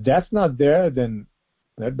 if that's not there, then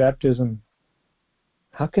that baptism,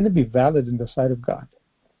 how can it be valid in the sight of God?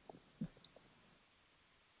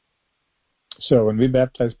 So when we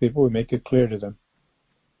baptize people, we make it clear to them.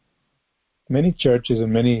 Many churches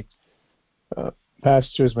and many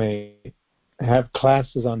pastors may have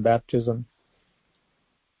classes on baptism.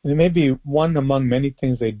 And it may be one among many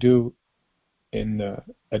things they do in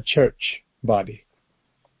a church body.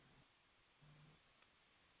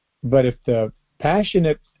 But if the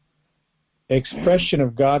passionate expression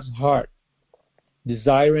of God's heart,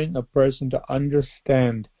 desiring a person to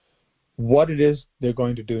understand what it is they're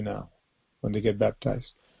going to do now when they get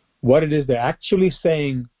baptized, what it is they're actually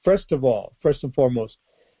saying, first of all, first and foremost,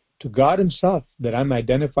 to God Himself, that I'm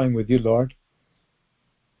identifying with you, Lord.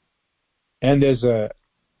 And there's an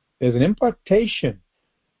impartation.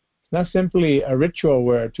 It's not simply a ritual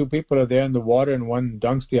where two people are there in the water and one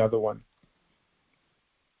dunks the other one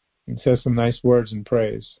and says some nice words and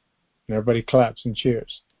praise, and everybody claps and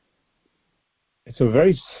cheers. It's a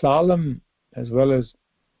very solemn as well as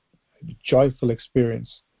joyful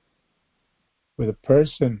experience with a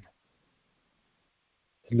person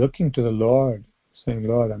looking to the Lord, saying,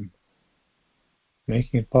 Lord, I'm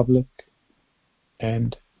making it public,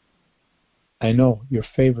 and I know your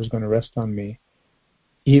favor is going to rest on me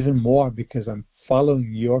even more because I'm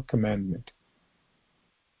following your commandment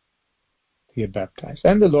to get baptized.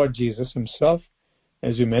 And the Lord Jesus Himself,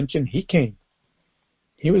 as you mentioned, He came.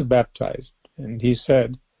 He was baptized, and He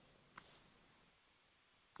said,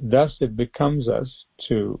 thus it becomes us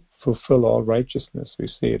to fulfill all righteousness. We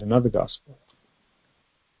see it in another gospel.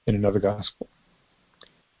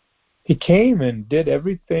 He came and did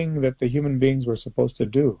everything that the human beings were supposed to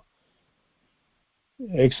do.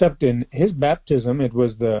 Except in His baptism, it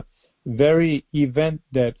was the very event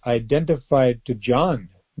that identified to John,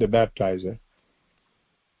 the baptizer.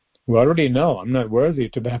 We already know, I'm not worthy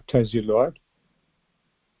to baptize you, Lord.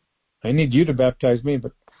 I need you to baptize me,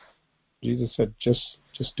 but Jesus said, just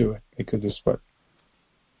do it, because it's what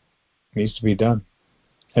needs to be done.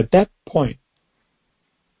 At that point,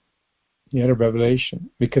 He had a revelation,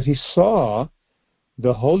 because He saw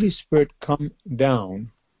the Holy Spirit come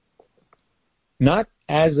down, not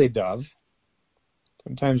as a dove,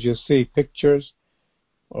 Sometimes you'll see pictures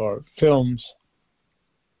or films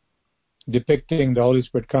depicting the Holy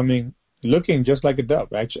Spirit coming, looking just like a dove,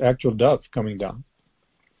 actual dove coming down.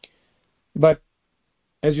 But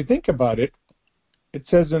as you think about it, it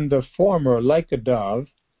says in the former, like a dove.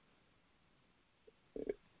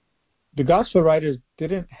 The gospel writers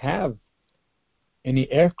didn't have any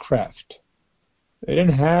aircraft. They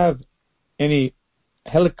didn't have any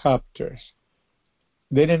helicopters.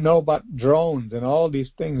 They didn't know about drones and all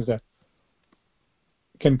these things that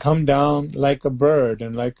can come down like a bird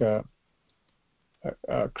and like a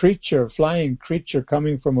creature, flying creature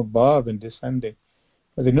coming from above and descending.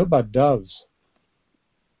 But they knew about doves.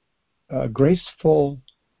 A graceful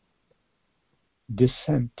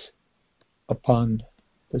descent upon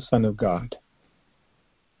the Son of God.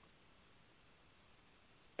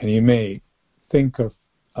 And you may think of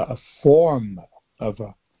a form of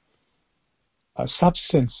a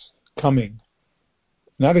substance coming,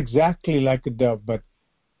 not exactly like a dove, but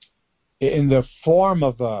in the form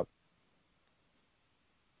of a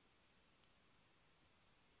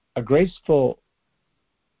graceful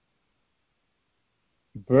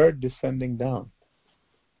bird descending down.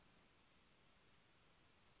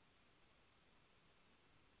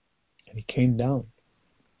 And he came down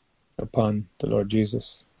upon the Lord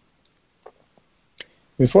Jesus.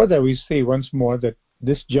 Before that, we see once more that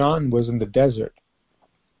this John was in the desert.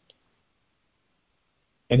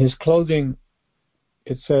 And his clothing,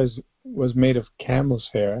 it says, was made of camel's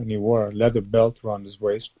hair, and he wore a leather belt around his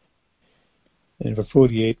waist. And for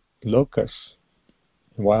food, he ate locusts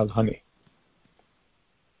and wild honey.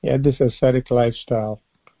 He had this ascetic lifestyle.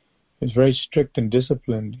 He was very strict and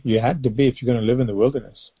disciplined. You had to be if you're going to live in the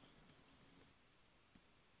wilderness.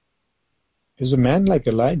 He was a man like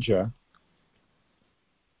Elijah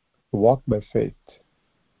who walked by faith.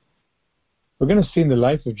 We're going to see in the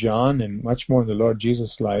life of John and much more in the Lord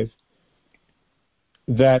Jesus' life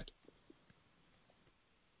that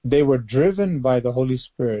they were driven by the Holy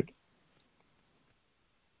Spirit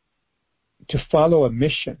to follow a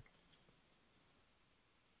mission.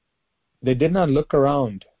 They did not look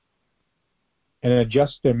around and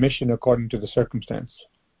adjust their mission according to the circumstance.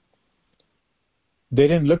 They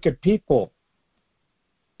didn't look at people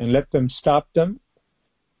and let them stop them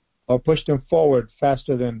or push them forward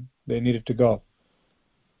faster than they needed to go.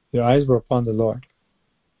 Their eyes were upon the Lord.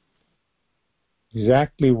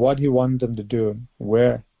 Exactly what He wanted them to do,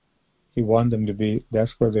 where He wanted them to be,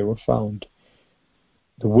 that's where they were found.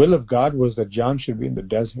 The will of God was that John should be in the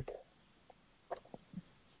desert.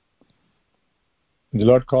 The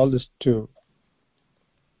Lord called us to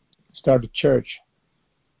start a church.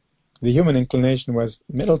 The human inclination was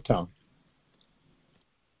Middletown.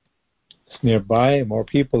 It's nearby, more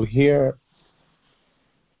people here.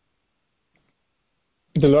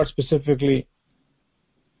 The Lord specifically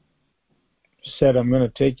said, I'm going to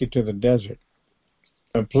take you to the desert.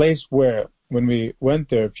 A place where, when we went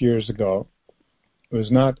there a few years ago, it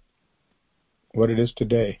was not what it is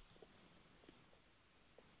today.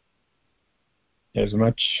 As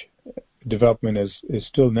much development as is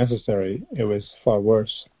still necessary, it was far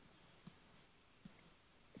worse.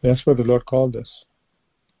 That's where the Lord called us.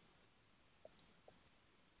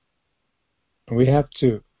 We have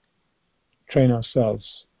to train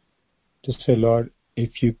ourselves to say, Lord,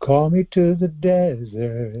 if you call me to the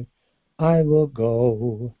desert, I will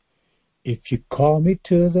go. If you call me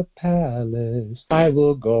to the palace, I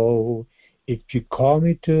will go. If you call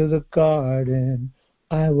me to the garden,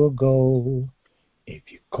 I will go.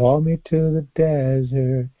 If you call me to the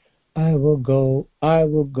desert, I will go, I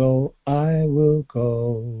will go, I will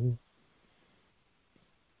go.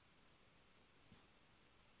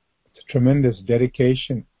 It's a tremendous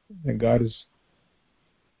dedication that God is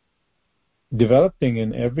developing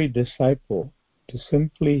in every disciple to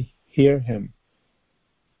simply hear Him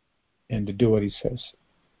and to do what He says.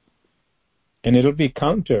 And it'll be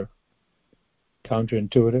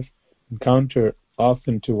counterintuitive, and counter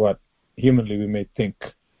often to what humanly we may think.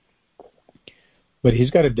 But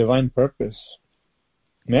He's got a divine purpose.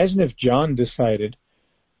 Imagine if John decided,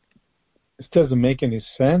 this doesn't make any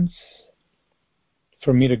sense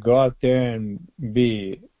for me to go out there and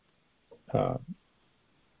be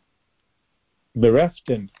bereft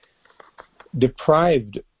and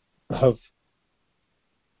deprived of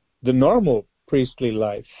the normal priestly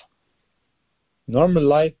life. Normal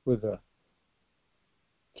life with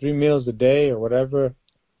 3 meals a day or whatever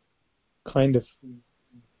kind of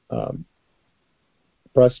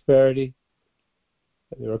prosperity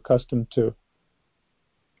that they were accustomed to.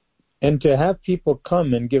 And to have people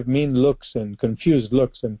come and give mean looks and confused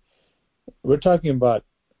looks, and we're talking about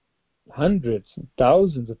hundreds and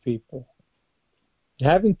thousands of people.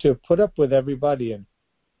 having to put up with everybody and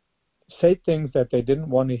say things that they didn't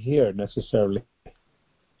want to hear necessarily.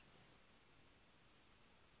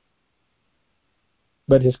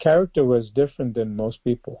 But his character was different than most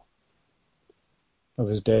people of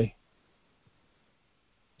his day.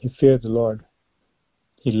 He feared the Lord.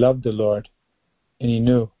 He loved the Lord. And he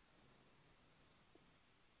knew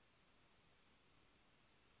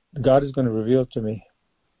God is going to reveal to me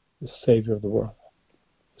the Savior of the world.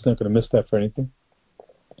 He's not going to miss that for anything.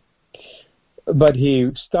 But he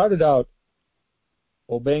started out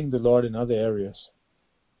obeying the Lord in other areas.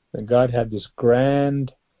 And God had this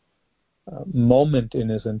grand moment in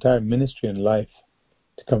his entire ministry and life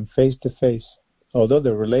to come face to face, although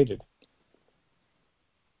they're related,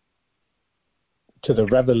 to the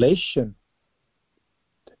revelation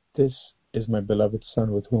that this is my beloved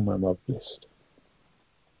Son with whom I'm well pleased.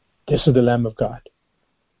 This is the Lamb of God.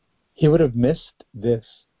 He would have missed this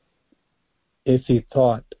if he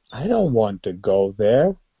thought, I don't want to go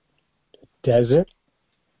there, the desert.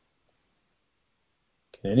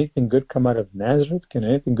 Can anything good come out of Nazareth? Can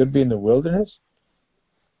anything good be in the wilderness?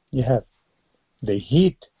 You have the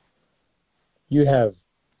heat. You have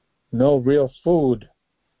no real food.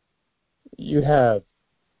 You have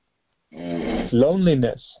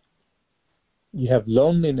loneliness. You have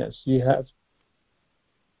loneliness. You have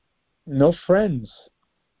no friends.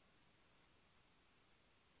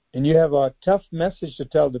 And you have a tough message to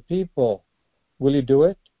tell the people. Will you do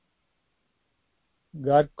it?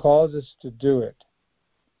 God calls us to do it.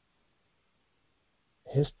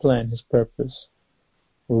 His plan, His purpose.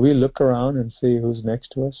 Will we look around and see who's next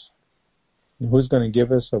to us? And who's going to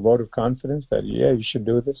give us a vote of confidence that, yeah, you should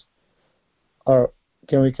do this? Or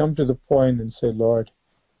can we come to the point and say, Lord,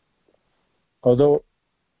 although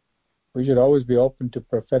we should always be open to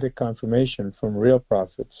prophetic confirmation from real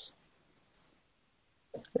prophets,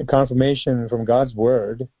 a confirmation from God's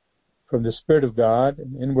Word, from the Spirit of God,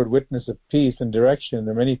 an inward witness of peace and direction.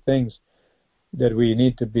 There are many things that we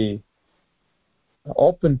need to be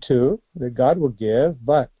open to, that God will give,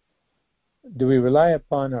 but do we rely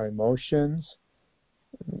upon our emotions,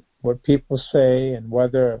 what people say, and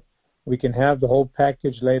whether we can have the whole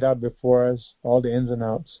package laid out before us, all the ins and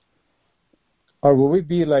outs? Or will we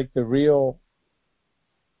be like the real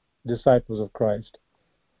disciples of Christ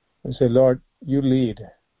and say, Lord, you lead,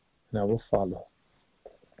 and I will follow.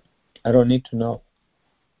 I don't need to know.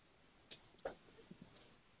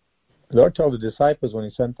 The Lord told the disciples when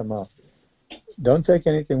He sent them out, don't take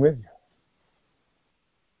anything with you.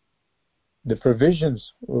 The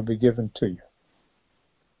provisions will be given to you.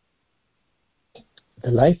 The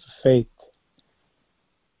life of faith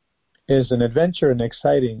is an adventure and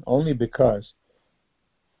exciting only because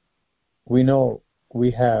we know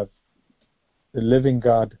we have the living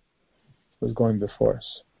God who's going before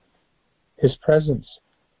us. His presence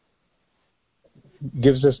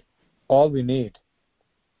gives us all we need,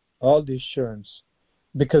 all the assurance,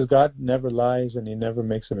 because God never lies and He never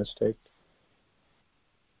makes a mistake.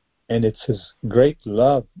 And it's His great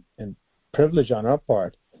love and privilege on our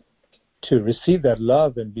part to receive that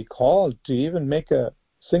love and be called to even make a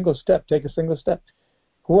single step, take a single step.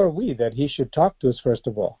 Who are we that He should talk to us first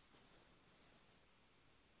of all?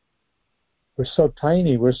 We're so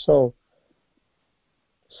tiny, we're so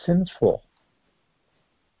sinful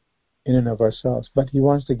in and of ourselves. But He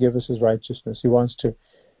wants to give us His righteousness. He wants to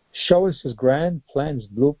show us His grand plan, His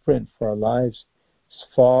blueprint for our lives. It's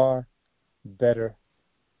far better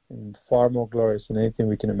and far more glorious than anything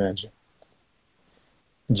we can imagine.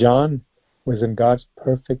 John was in God's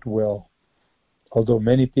perfect will, although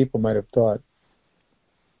many people might have thought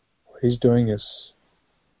what he's doing is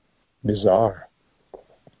bizarre,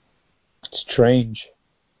 strange,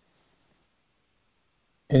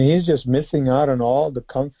 and he's just missing out on all the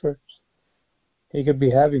comforts. He could be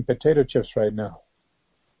having potato chips right now,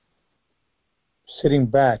 sitting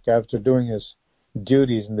back after doing his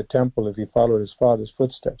duties in the temple if he followed his father's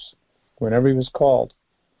footsteps. Whenever he was called,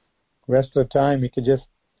 the rest of the time he could just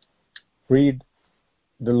read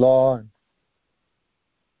the law and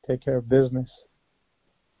take care of business.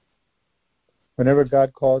 Whenever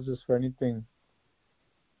God calls us for anything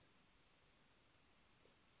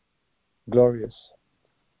glorious,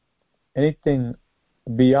 anything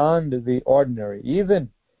beyond the ordinary, even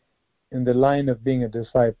in the line of being a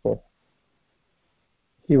disciple,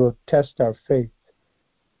 He will test our faith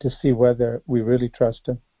to see whether we really trust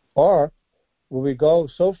Him. Or will we go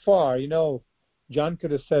so far? You know, John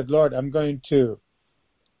could have said, Lord, I'm going to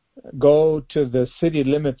go to the city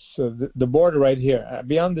limits, the border right here.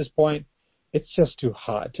 Beyond this point, it's just too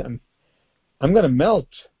hot. I'm going to melt.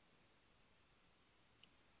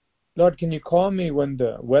 Lord, can you call me when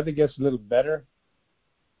the weather gets a little better?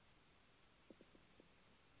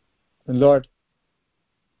 And Lord,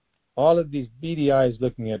 all of these beady eyes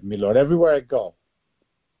looking at me, Lord, everywhere I go.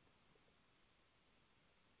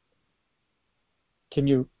 Can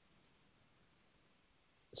you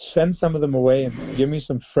send some of them away and give me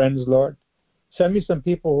some friends, Lord? Send me some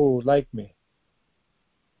people who like me.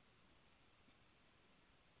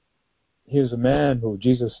 Here's a man who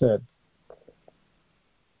Jesus said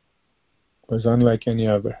was unlike any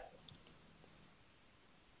other.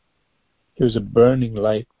 He was a burning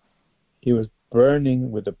light. He was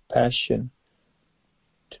burning with a passion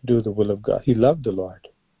to do the will of God. He loved the Lord.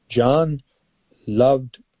 John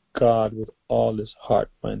loved God with all his heart,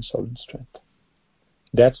 mind, soul, and strength.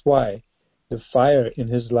 That's why the fire in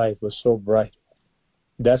his life was so bright.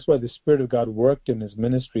 That's why the Spirit of God worked in his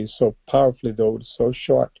ministry so powerfully, though it was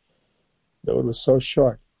so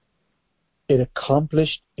short. It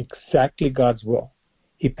accomplished exactly God's will.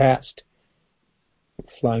 He passed with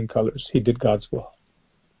flying colors. He did God's will.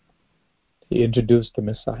 He introduced the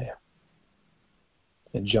Messiah.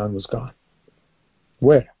 And John was gone.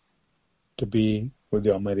 Where? To be with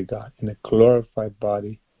the Almighty God in a glorified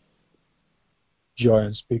body. Joy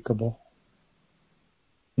unspeakable.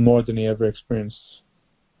 More than he ever experienced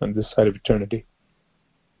on this side of eternity.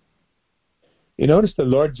 You notice the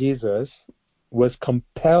Lord Jesus was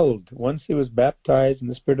compelled, once he was baptized and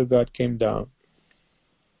the Spirit of God came down,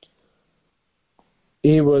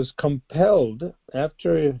 he was compelled,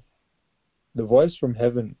 after the voice from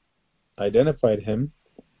heaven identified him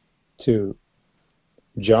to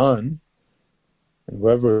John and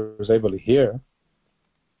whoever was able to hear,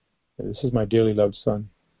 this is my dearly loved Son,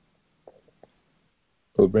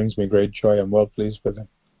 who brings me great joy. I'm well pleased with him.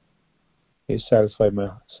 He satisfies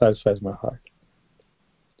my heart.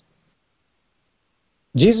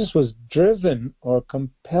 Jesus was driven or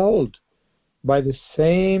compelled by the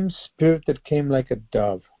same Spirit that came like a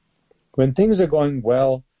dove. When things are going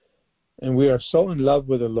well and we are so in love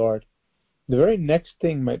with the Lord, the very next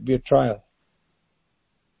thing might be a trial.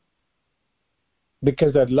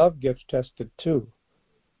 Because that love gets tested too.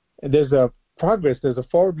 And there's a progress, there's a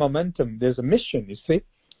forward momentum, there's a mission, you see.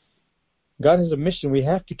 God has a mission. We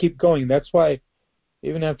have to keep going. That's why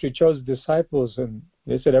even after he chose the disciples and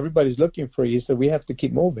they said, everybody's looking for you, he said, we have to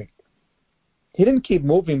keep moving. He didn't keep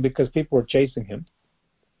moving because people were chasing him.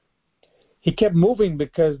 He kept moving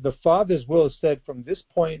because the Father's will said from this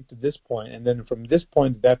point to this point, and then from this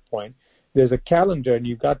point to that point, there's a calendar and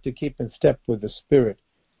you've got to keep in step with the Spirit.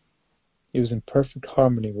 He was in perfect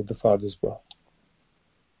harmony with the Father's will.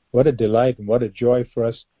 What a delight and what a joy for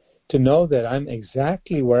us to know that I'm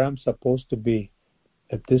exactly where I'm supposed to be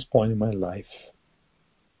at this point in my life.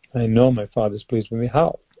 I know my Father's pleased with me.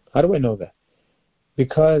 How? How do I know that?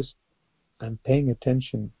 Because I'm paying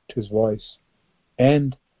attention to his voice.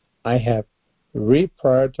 And I have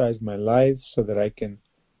reprioritized my life so that I can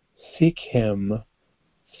seek him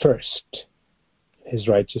first. His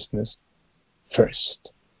righteousness first.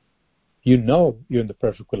 You know you're in the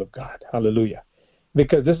perfect will of God. Hallelujah.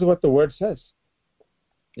 Because this is what the Word says.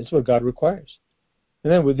 This is what God requires.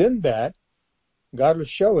 And then within that, God will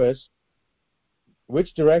show us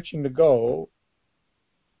which direction to go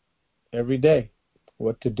every day,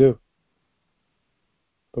 what to do.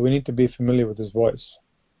 But we need to be familiar with his voice.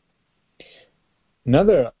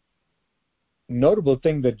 Another notable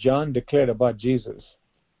thing that John declared about Jesus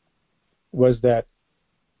was that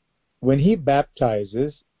when he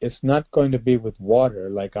baptizes, it's not going to be with water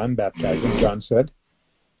like I'm baptizing, John said.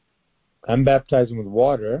 I'm baptizing with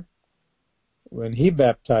water. When he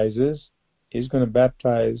baptizes, he's going to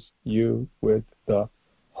baptize you with the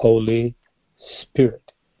Holy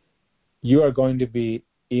Spirit. You are going to be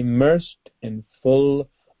immersed and full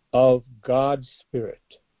of God's Spirit.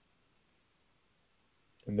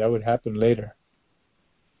 And that would happen later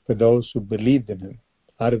for those who believed in him.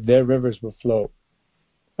 Out of their rivers will flow,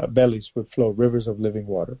 bellies would flow rivers of living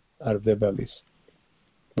water. Out of their bellies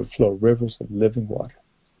would flow rivers of living water.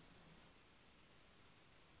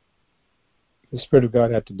 The Spirit of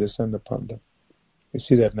God had to descend upon them. We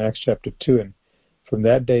see that in Acts chapter 2, and from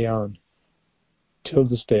that day on, till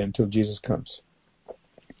this day, until Jesus comes,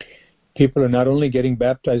 people are not only getting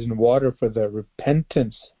baptized in water for their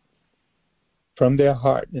repentance from their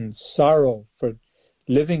heart and sorrow for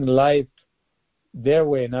living life their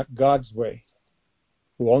way, not God's way,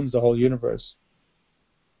 who owns the whole universe,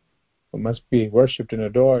 who must be worshipped and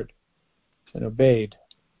adored and obeyed.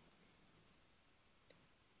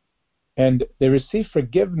 And they receive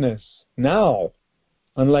forgiveness now,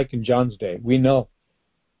 unlike in John's day. We know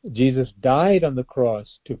Jesus died on the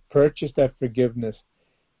cross to purchase that forgiveness.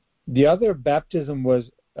 The other baptism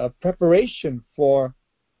was a preparation for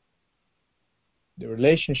the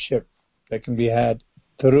relationship that can be had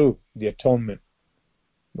through the atonement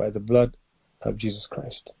by the blood of Jesus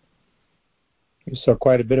Christ. We saw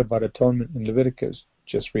quite a bit about atonement in Leviticus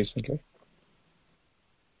just recently.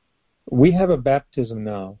 We have a baptism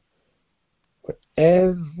now where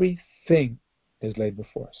everything is laid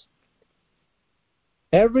before us.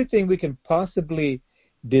 Everything we can possibly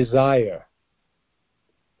desire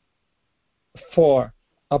for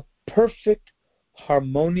a perfect,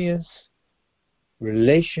 harmonious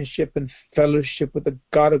relationship and fellowship with the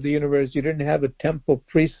God of the universe. You didn't have a temple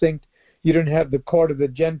precinct. You didn't have the court of the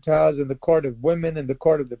Gentiles and the court of women and the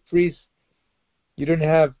court of the priests. You didn't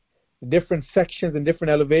have different sections and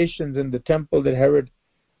different elevations in the temple that Herod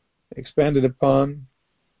expanded upon.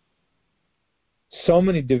 So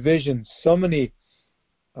many divisions, so many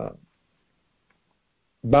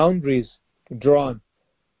boundaries drawn,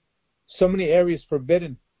 so many areas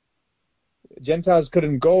forbidden. Gentiles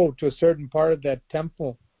couldn't go to a certain part of that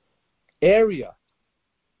temple area.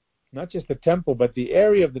 Not just the temple, but the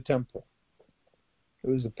area of the temple. It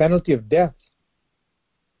was a penalty of death.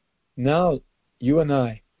 Now, you and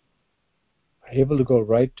I are able to go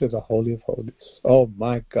right to the Holy of Holies. Oh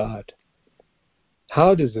my God.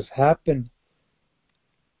 How does this happen?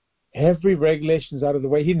 Every regulation is out of the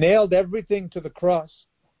way. He nailed everything to the cross.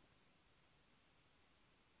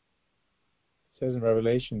 It says in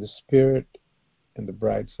Revelation, the Spirit and the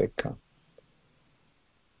bride say, come.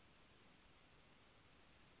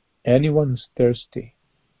 Anyone who's thirsty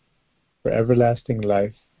for everlasting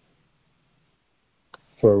life,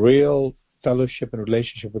 for a real fellowship and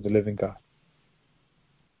relationship with the living God,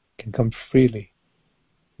 can come freely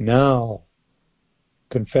now,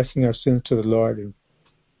 confessing our sins to the Lord and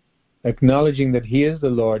acknowledging that He is the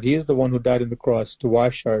Lord. He is the one who died on the cross to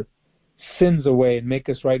wash our sins away and make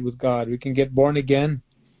us right with God. We can get born again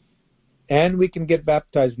and we can get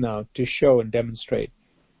baptized now to show and demonstrate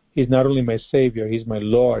He's not only my Savior, He's my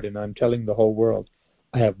Lord, and I'm telling the whole world,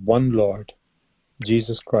 I have one Lord,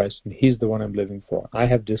 Jesus Christ, and He's the one I'm living for. I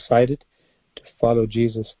have decided to follow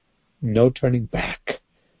Jesus. No turning back.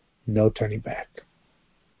 No turning back.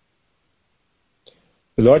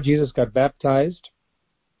 The Lord Jesus got baptized.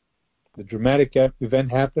 The dramatic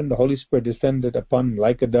event happened. The Holy Spirit descended upon him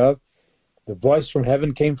like a dove. The voice from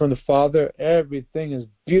heaven came from the Father. Everything is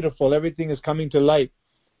beautiful. Everything is coming to light.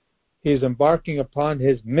 He is embarking upon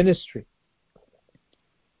His ministry.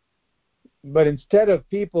 But instead of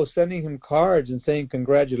people sending him cards and saying,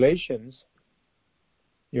 congratulations,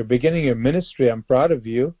 you're beginning your ministry, I'm proud of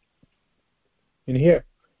you, and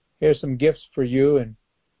here's some gifts for you, and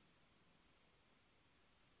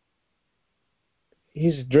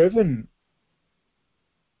he's driven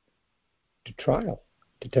to trial,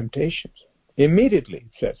 to temptations. Immediately,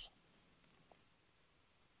 it says.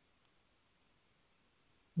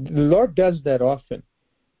 The Lord does that often.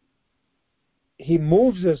 He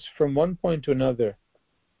moves us from one point to another,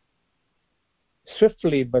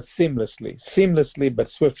 swiftly but seamlessly, seamlessly but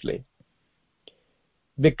swiftly,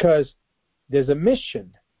 because there's a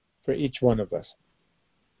mission for each one of us.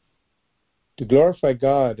 To glorify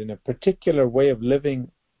God in a particular way of living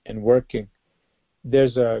and working.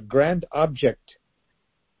 There's a grand object,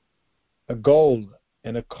 a goal,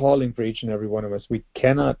 and a calling for each and every one of us. We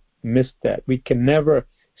cannot miss that. We can never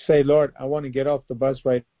say, Lord, I want to get off the bus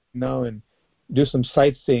right now and do some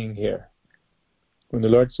sightseeing here, when the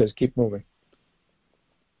Lord says, keep moving.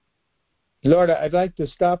 Lord, I'd like to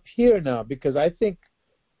stop here now because I think,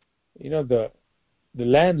 the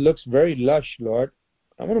land looks very lush, Lord.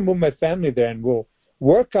 I want to move my family there and we'll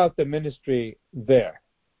work out the ministry there.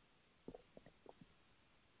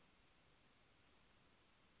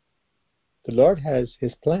 The Lord has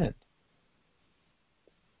His plan.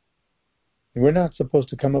 We're not supposed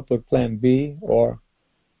to come up with plan B or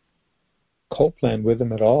co-plan with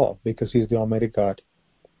Him at all because He's the Almighty God.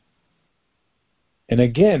 And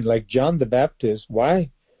again, like John the Baptist, why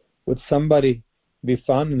would somebody be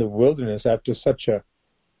found in the wilderness after such a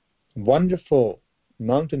wonderful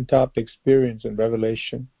mountaintop experience and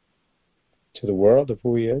revelation to the world of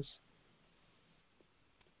who He is?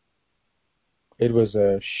 It was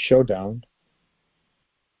a showdown.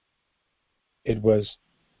 It was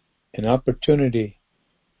an opportunity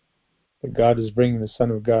that God is bringing the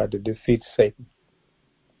Son of God to defeat Satan.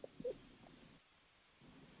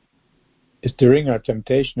 It's during our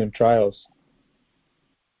temptation and trials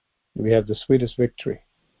that we have the sweetest victory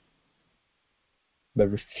by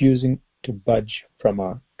refusing to budge from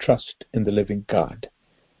our trust in the living God,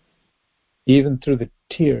 even through the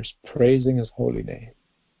tears, praising His holy name.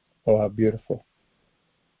 Oh, how beautiful.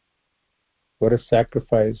 What a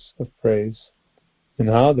sacrifice of praise. And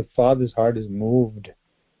how the Father's heart is moved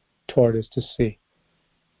toward us to see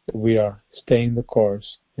that we are staying the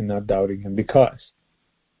course and not doubting Him, because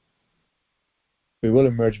we will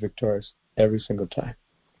emerge victorious every single time.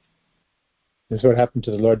 This is what happened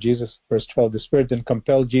to the Lord Jesus. Verse 12, the Spirit then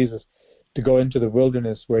compelled Jesus to go into the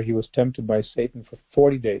wilderness where He was tempted by Satan for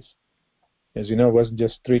 40 days. As you know, it wasn't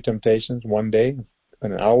just 3 temptations, one day,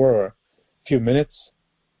 an hour, or a few minutes,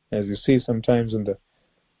 as you see sometimes in the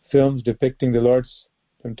films depicting the Lord's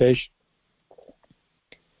temptation.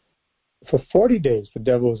 For 40 days, the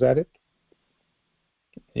devil was at it.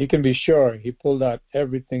 You can be sure he pulled out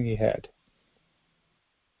everything he had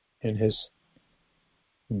in his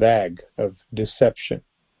bag of deception.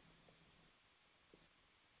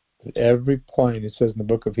 At every point, it says in the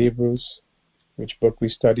book of Hebrews, which book we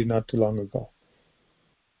studied not too long ago,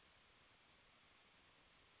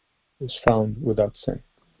 is found without sin.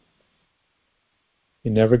 He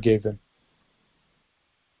never gave in.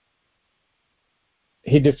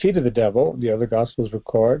 He defeated the devil. The other Gospels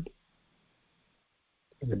record.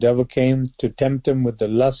 The devil came to tempt him with the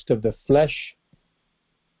lust of the flesh.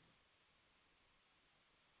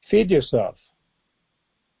 Feed yourself.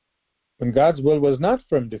 When God's will was not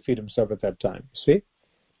for him to feed himself at that time. See?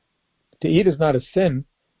 To eat is not a sin,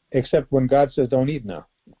 except when God says don't eat now.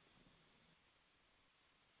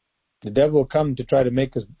 The devil will come to try to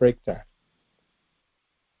make us break that.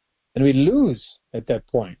 And we lose at that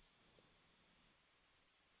point.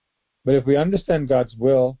 But if we understand God's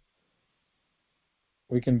will,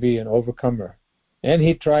 we can be an overcomer. And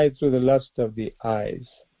he tried through the lust of the eyes.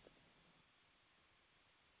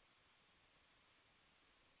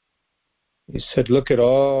 He said, look at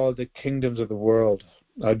all the kingdoms of the world.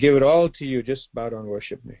 I'll give it all to you. Just bow down and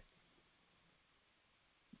worship me.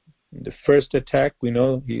 In the first attack, we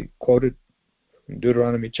know he quoted from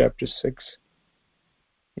Deuteronomy chapter 6.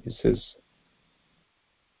 He says,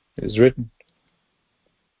 it is written,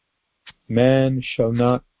 man shall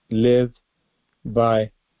not live by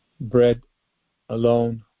bread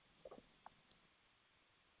alone,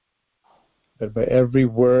 but by every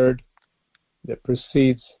word that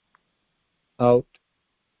proceeds out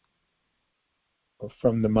or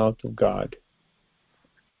from the mouth of God.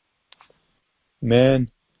 Man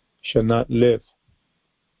shall not live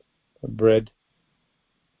by bread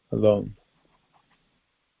alone.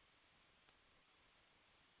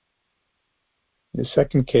 The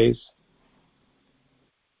second case,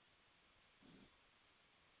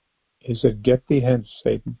 he said, get thee hence,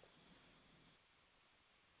 Satan.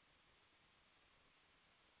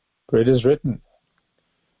 For it is written,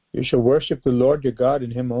 you shall worship the Lord your God,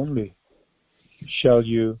 and him only shall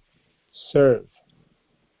you serve.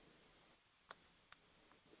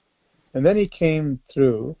 And then he came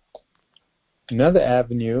through another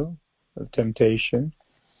avenue of temptation,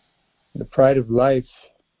 the pride of life,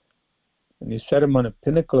 and he set him on a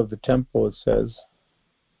pinnacle of the temple, it says,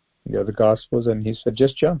 in the other Gospels, and he said,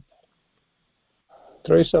 just jump.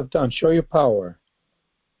 Throw yourself down. Show your power.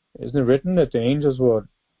 Isn't it written that the angels will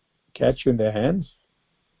catch you in their hands?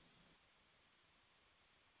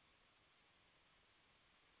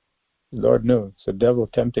 The Lord knew. It's the devil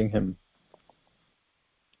tempting him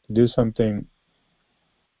to do something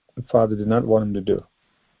the Father did not want him to do.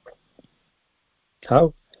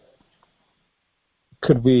 How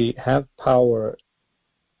could we have power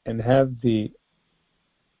and have the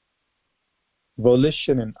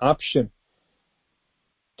volition and option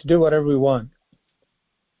to do whatever we want,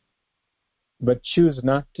 but choose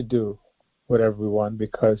not to do whatever we want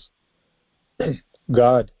because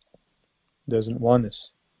God doesn't want us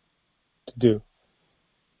to do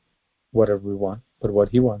whatever we want, but what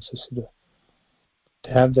he wants us to do. To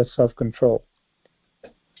have that self-control.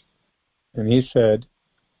 And he said,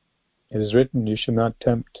 it is written, you shall not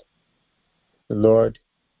tempt the Lord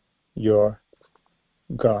your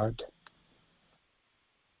God.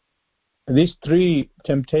 And these 3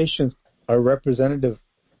 temptations are representative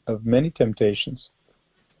of many temptations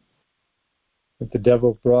that the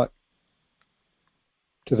devil brought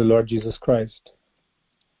to the Lord Jesus Christ.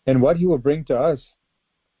 And what he will bring to us.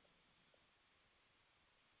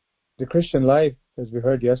 The Christian life, as we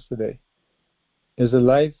heard yesterday, is a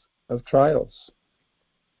life of trials.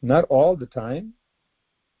 Not all the time,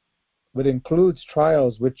 but includes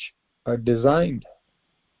trials which are designed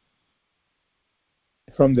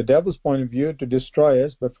from the devil's point of view to destroy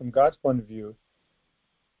us, but from God's point of view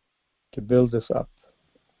to build us up,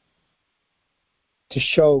 to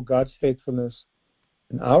show God's faithfulness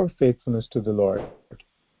and our faithfulness to the Lord,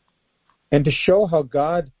 and to show how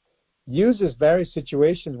God uses various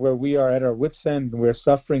situations where we are at our wits' end, and we're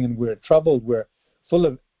suffering and we're troubled, we're full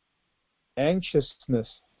of anxiousness,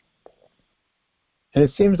 and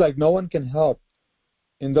it seems like no one can help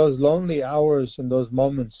in those lonely hours, in those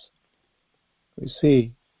moments, we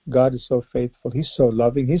see God is so faithful. He's so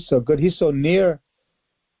loving. He's so good. He's so near.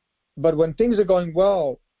 But when things are going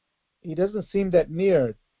well, He doesn't seem that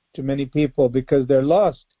near to many people because they're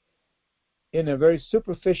lost in a very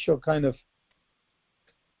superficial kind of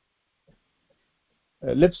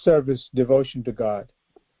lip service devotion to God.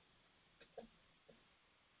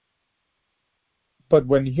 But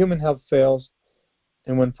when human help fails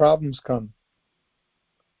and when problems come,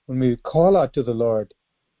 when we call out to the Lord,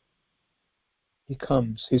 He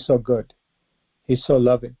comes. He's so good. He's so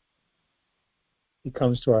loving. He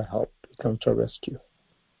comes to our help. He comes to our rescue.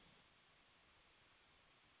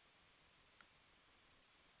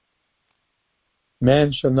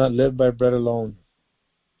 Man shall not live by bread alone.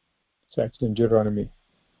 It's actually in Deuteronomy.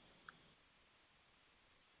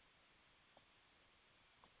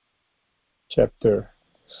 Chapter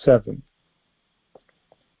 7.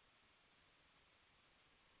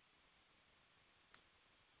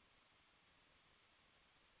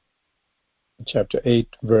 Chapter 8,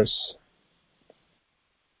 verse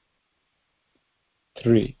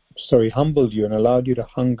 3. So He humbled you and allowed you to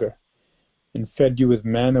hunger, and fed you with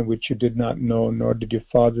manna which you did not know, nor did your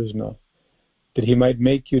fathers know, that He might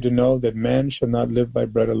make you to know that man shall not live by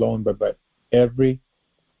bread alone, but by every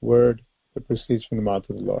word that proceeds from the mouth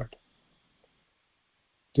of the Lord.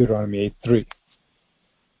 Deuteronomy 8:3.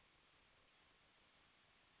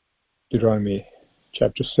 Deuteronomy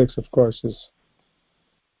chapter 6, of course, is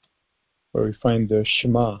where we find the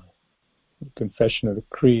Shema, the confession of the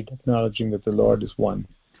creed, acknowledging that the Lord is one.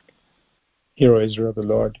 Hear, O Israel, the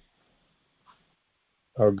Lord,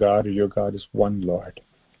 our God, or your God, is one Lord.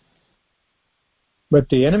 But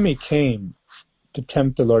the enemy came to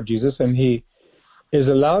tempt the Lord Jesus, and he is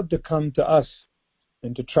allowed to come to us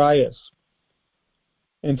and to try us.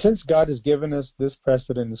 And since God has given us this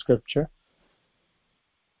precedent in Scripture,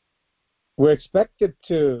 we're expected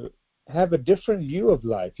to have a different view of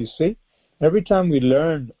life, you see. Every time we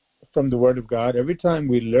learn from the Word of God, every time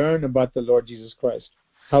we learn about the Lord Jesus Christ,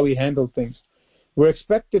 how He handled things, we're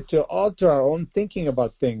expected to alter our own thinking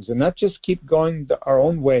about things and not just keep going our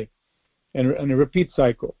own way and a repeat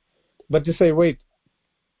cycle, but to say, wait,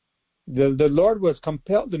 the Lord was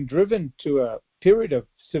compelled and driven to a period of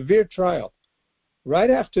severe trial right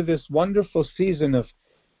after this wonderful season of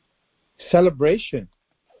celebration.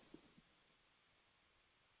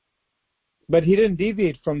 But He didn't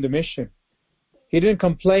deviate from the mission. He didn't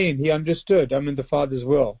complain. He understood, I'm in the Father's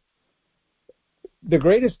will. The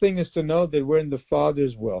greatest thing is to know that we're in the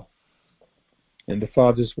Father's will. In the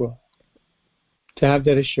Father's will. To have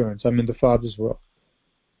that assurance, I'm in the Father's will.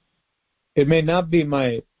 It may not be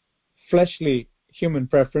my fleshly human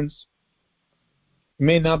preference. It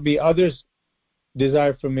may not be others'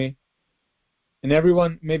 desire for me. And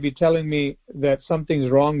everyone may be telling me that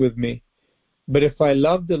something's wrong with me. But if I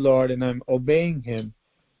love the Lord and I'm obeying Him,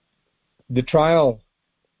 the trial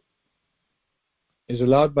is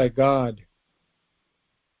allowed by God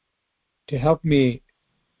to help me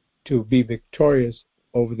to be victorious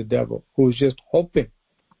over the devil, who is just hoping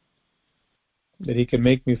that he can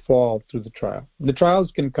make me fall through the trial. The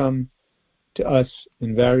trials can come to us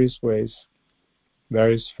in various ways,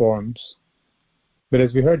 various forms. But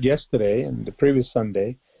as we heard yesterday and the previous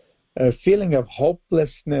Sunday, a feeling of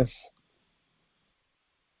hopelessness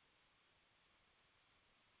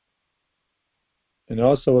and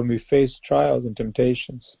also when we face trials and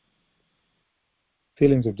temptations,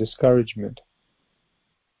 feelings of discouragement,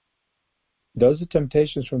 those are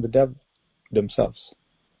temptations from the devil themselves.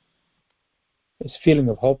 This feeling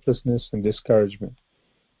of hopelessness and discouragement.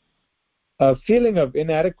 A feeling of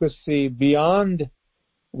inadequacy beyond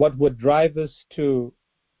what would drive us to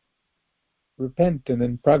repent and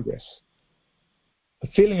then progress. A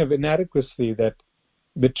feeling of inadequacy that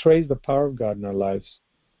betrays the power of God in our lives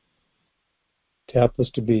to help us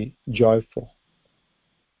to be joyful.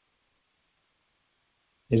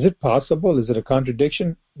 Is it possible? Is it a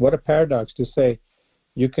contradiction? What a paradox to say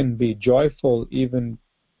you can be joyful even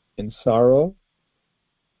in sorrow.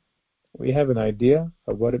 We have an idea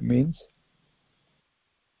of what it means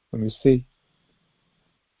when we see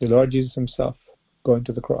the Lord Jesus Himself going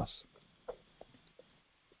to the cross.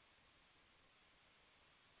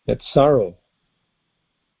 That sorrow,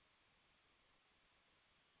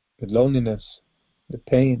 the loneliness, the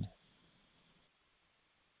pain,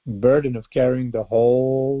 burden of carrying the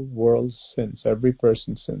whole world's sins, every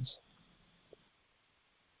person's sins.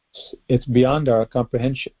 It's beyond our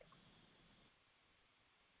comprehension.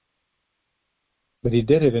 But He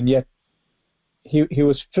did it, and yet he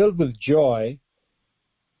was filled with joy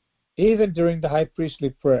even during the high priestly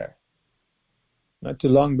prayer, not too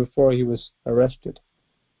long before He was arrested.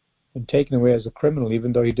 and taken away as a criminal,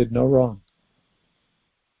 even though he did no wrong.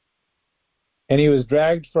 And he was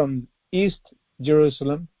dragged from East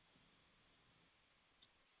Jerusalem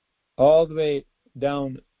all the way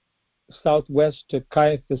down southwest to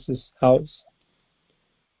Caiaphas' house.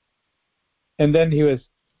 And then he was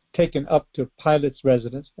taken up to Pilate's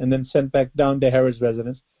residence, and then sent back down to Herod's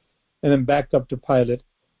residence, and then back up to Pilate,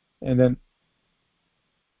 and then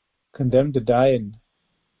condemned to die and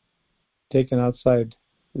taken outside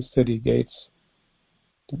the city gates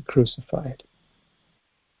and crucified.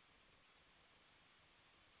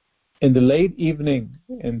 In the late evening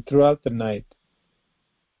and throughout the night,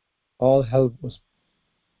 all hell was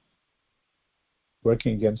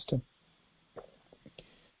working against him.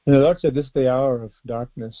 And the Lord said, this is the hour of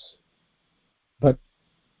darkness, but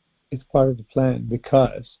it's part of the plan,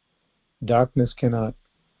 because darkness cannot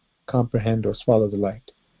comprehend or swallow the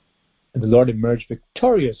light. And the Lord emerged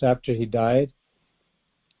victorious after he died.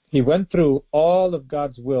 He went through all of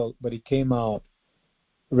God's will, but he came out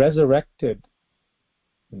resurrected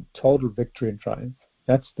in total victory and triumph.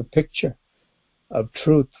 That's the picture of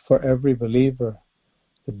truth for every believer.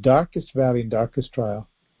 The darkest valley and darkest trial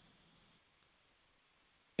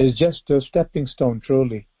is just a stepping stone,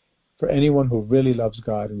 truly, for anyone who really loves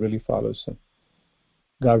God and really follows Him.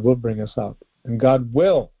 God will bring us out, and God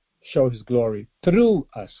will show His glory through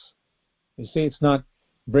us. You see, it's not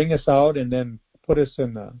bring us out and then put us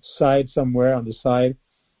in a side somewhere on the side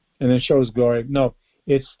and then show His glory. No,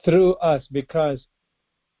 it's through us, because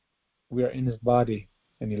we are in His body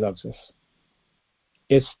and He loves us.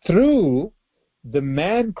 It's through the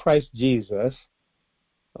man Christ Jesus,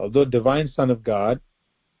 although divine Son of God,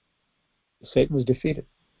 Satan was defeated.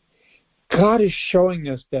 God is showing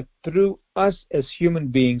us that through us as human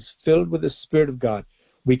beings filled with the Spirit of God,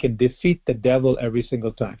 we can defeat the devil every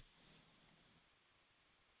single time.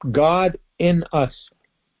 God in us.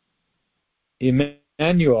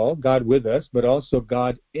 Emmanuel, God with us, but also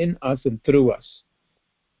God in us and through us.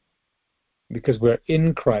 Because we're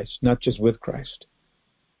in Christ, not just with Christ.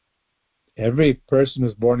 Every person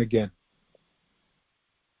who's born again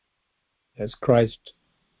has Christ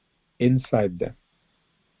inside them.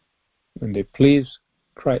 When they please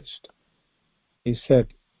Christ, He said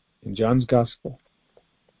in John's Gospel,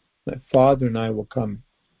 my Father and I will come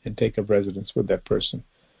and take up residence with that person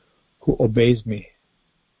who obeys me,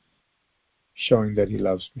 showing that he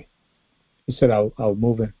loves me. He said, I'll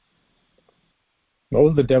move in. What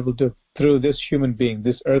will the devil do? Through this human being,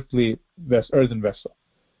 this earthen vessel,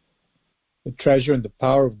 the treasure and the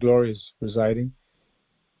power of glory is residing.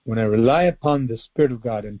 When I rely upon the Spirit of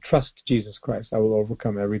God and trust Jesus Christ, I will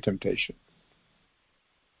overcome every temptation.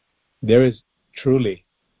 There is truly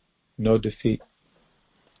no defeat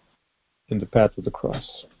in the path of the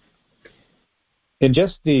cross. In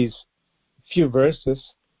just these few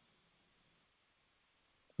verses,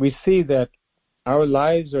 we see that our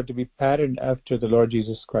lives are to be patterned after the Lord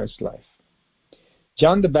Jesus Christ's life.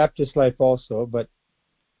 John the Baptist's life also, but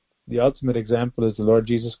the ultimate example is the Lord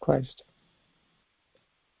Jesus Christ.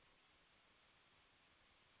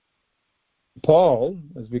 Paul,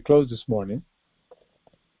 as we close this morning,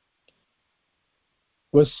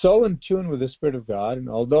 was so in tune with the Spirit of God, and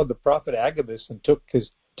although the prophet Agabus took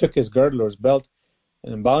his girdle or his belt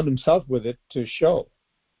and bound himself with it to show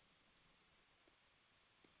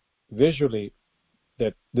visually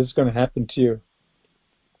that this is going to happen to you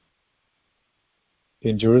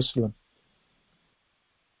in Jerusalem.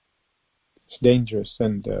 It's dangerous,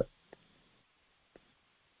 and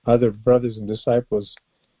other brothers and disciples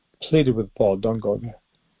pleaded with Paul, don't go there.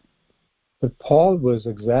 But Paul was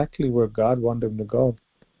exactly where God wanted him to go,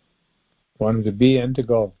 wanted him to be and to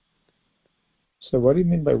go. So what do you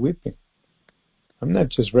mean by weeping? I'm not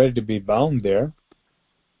just ready to be bound there,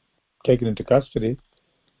 taken into custody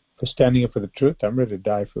for standing up for the truth. I'm ready to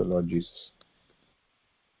die for the Lord Jesus.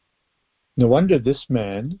 No wonder this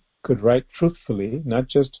man could write truthfully, not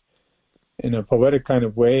just in a poetic kind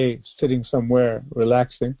of way, sitting somewhere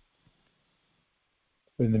relaxing,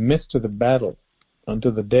 but in the midst of the battle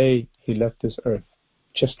until the day he left this earth,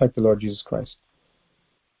 just like the Lord Jesus Christ.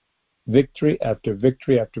 Victory after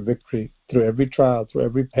victory after victory, through every trial, through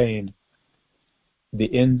every pain, the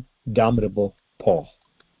indomitable Paul.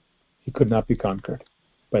 He could not be conquered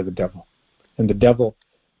by the devil. And the devil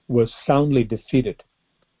was soundly defeated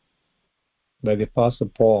by the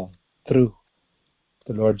Apostle Paul through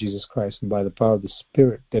the Lord Jesus Christ and by the power of the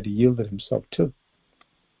Spirit that he yielded himself to.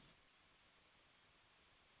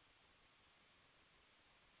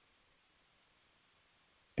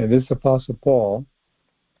 And this Apostle Paul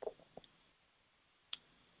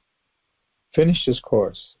finished his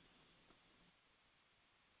course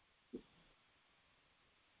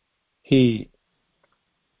he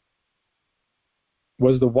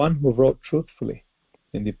was the one who wrote truthfully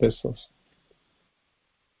in the epistles.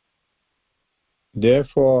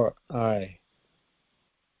 Therefore, I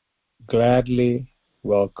gladly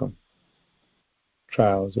welcome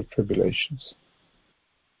trials or tribulations.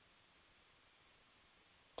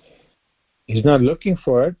 He's not looking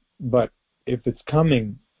for it, but if it's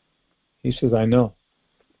coming, he says, I know.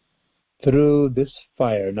 Through this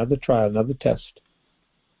fire, another trial, another test,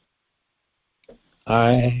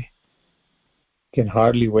 I can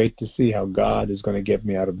hardly wait to see how God is going to get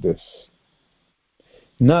me out of this.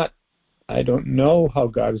 Not, I don't know how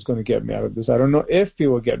God is going to get me out of this. I don't know if He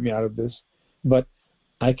will get me out of this, but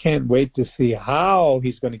I can't wait to see how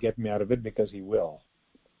He's going to get me out of it, because He will.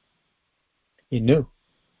 He knew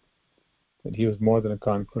that He was more than a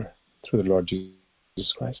conqueror through the Lord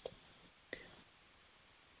Jesus Christ.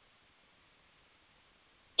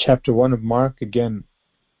 Chapter 1 of Mark, again,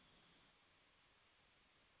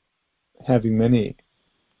 having many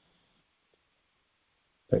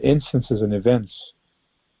instances and events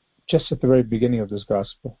just at the very beginning of this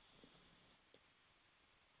gospel.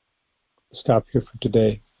 Stop here for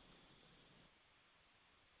today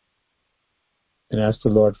and ask the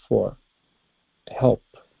Lord for help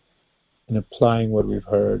in applying what we've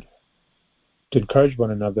heard, to encourage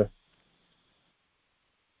one another,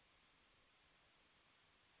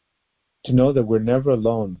 to know that we're never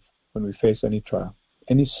alone when we face any trial,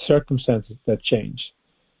 any circumstances that change,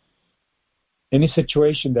 any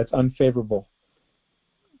situation that's unfavorable.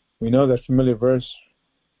 We know that familiar verse,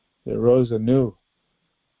 there arose a new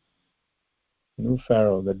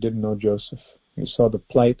Pharaoh that didn't know Joseph. He saw the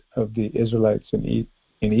plight of the Israelites in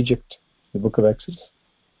Egypt, the book of Exodus.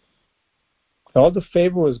 All the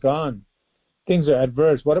favor was gone. Things are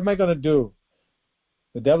adverse. What am I going to do?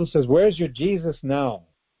 The devil says, where's your Jesus now?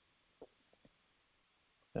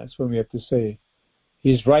 That's when we have to say,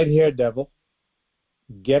 He's right here, devil.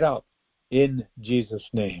 Get out in Jesus'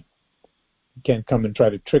 name. You can't come and try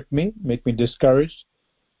to trick me, make me discouraged.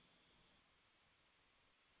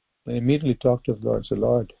 And immediately talk to the Lord. Say,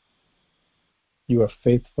 Lord, You are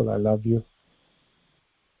faithful. I love You.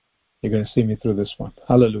 You're going to see me through this one.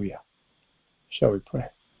 Hallelujah. Shall we pray?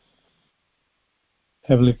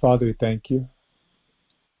 Heavenly Father, we thank You.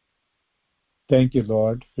 Thank You,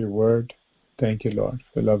 Lord, for Your word. Thank You, Lord,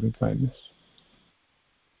 for Your loving kindness.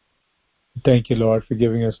 Thank You, Lord, for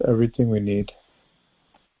giving us everything we need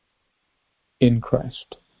in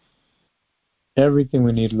Christ. Everything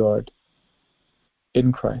we need, Lord,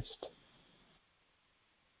 in Christ.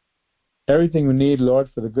 Everything we need, Lord,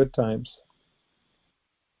 for the good times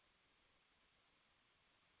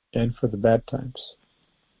and for the bad times.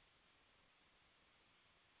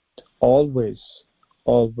 Always,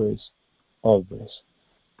 always, always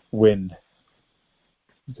win,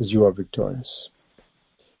 because You are victorious.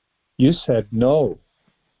 You said no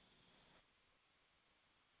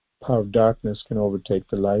power of darkness can overtake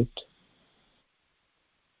the light.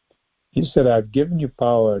 You said, I've given You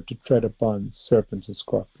power to tread upon serpents and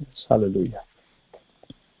scorpions. Hallelujah.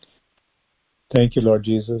 Thank You, Lord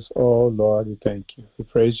Jesus. Oh, Lord, we thank You. We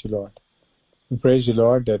praise You, Lord. We praise You,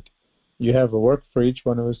 Lord, that You have a work for each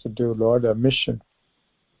one of us to do, Lord, a mission.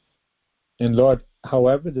 And Lord,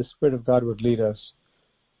 however the Spirit of God would lead us,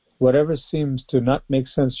 whatever seems to not make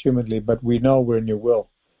sense humanly, but we know we're in Your will.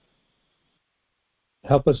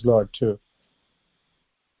 Help us, Lord, to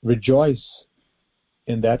rejoice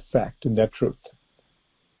in that fact, in that truth.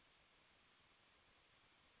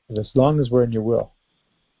 And as long as we're in Your will,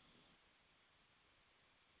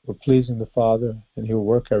 we're pleasing the Father, and He will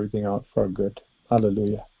work everything out for our good.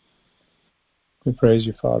 Hallelujah. We praise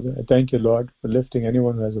You, Father. I thank You, Lord, for lifting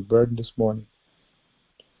anyone who has a burden this morning.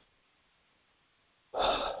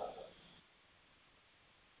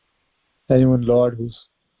 Anyone, Lord, who's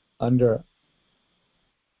under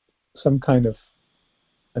some kind of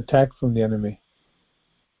attack from the enemy.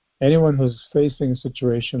 Anyone who's facing a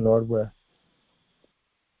situation, Lord, where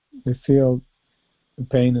they feel the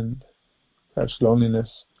pain and perhaps loneliness,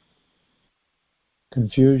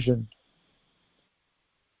 confusion,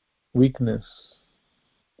 weakness.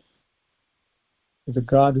 The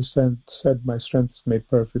God who said, my strength is made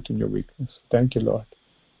perfect in Your weakness. Thank You, Lord.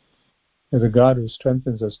 You're the God who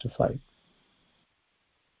strengthens us to fight.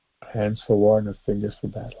 Our hands for war and our fingers for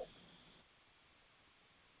battle.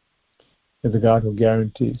 You're the God who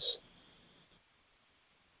guarantees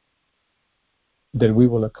that we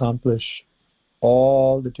will accomplish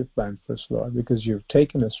all that You've planned for us, Lord, because You've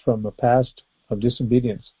taken us from a past of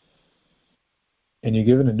disobedience and You've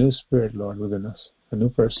given a new spirit, Lord, within us, a new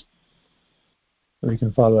person. We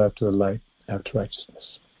can follow after the light, after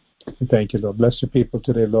righteousness. We thank You, Lord. Bless Your people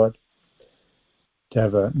today, Lord. to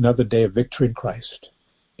have another day of victory in Christ.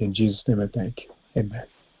 In Jesus' name I thank you. Amen.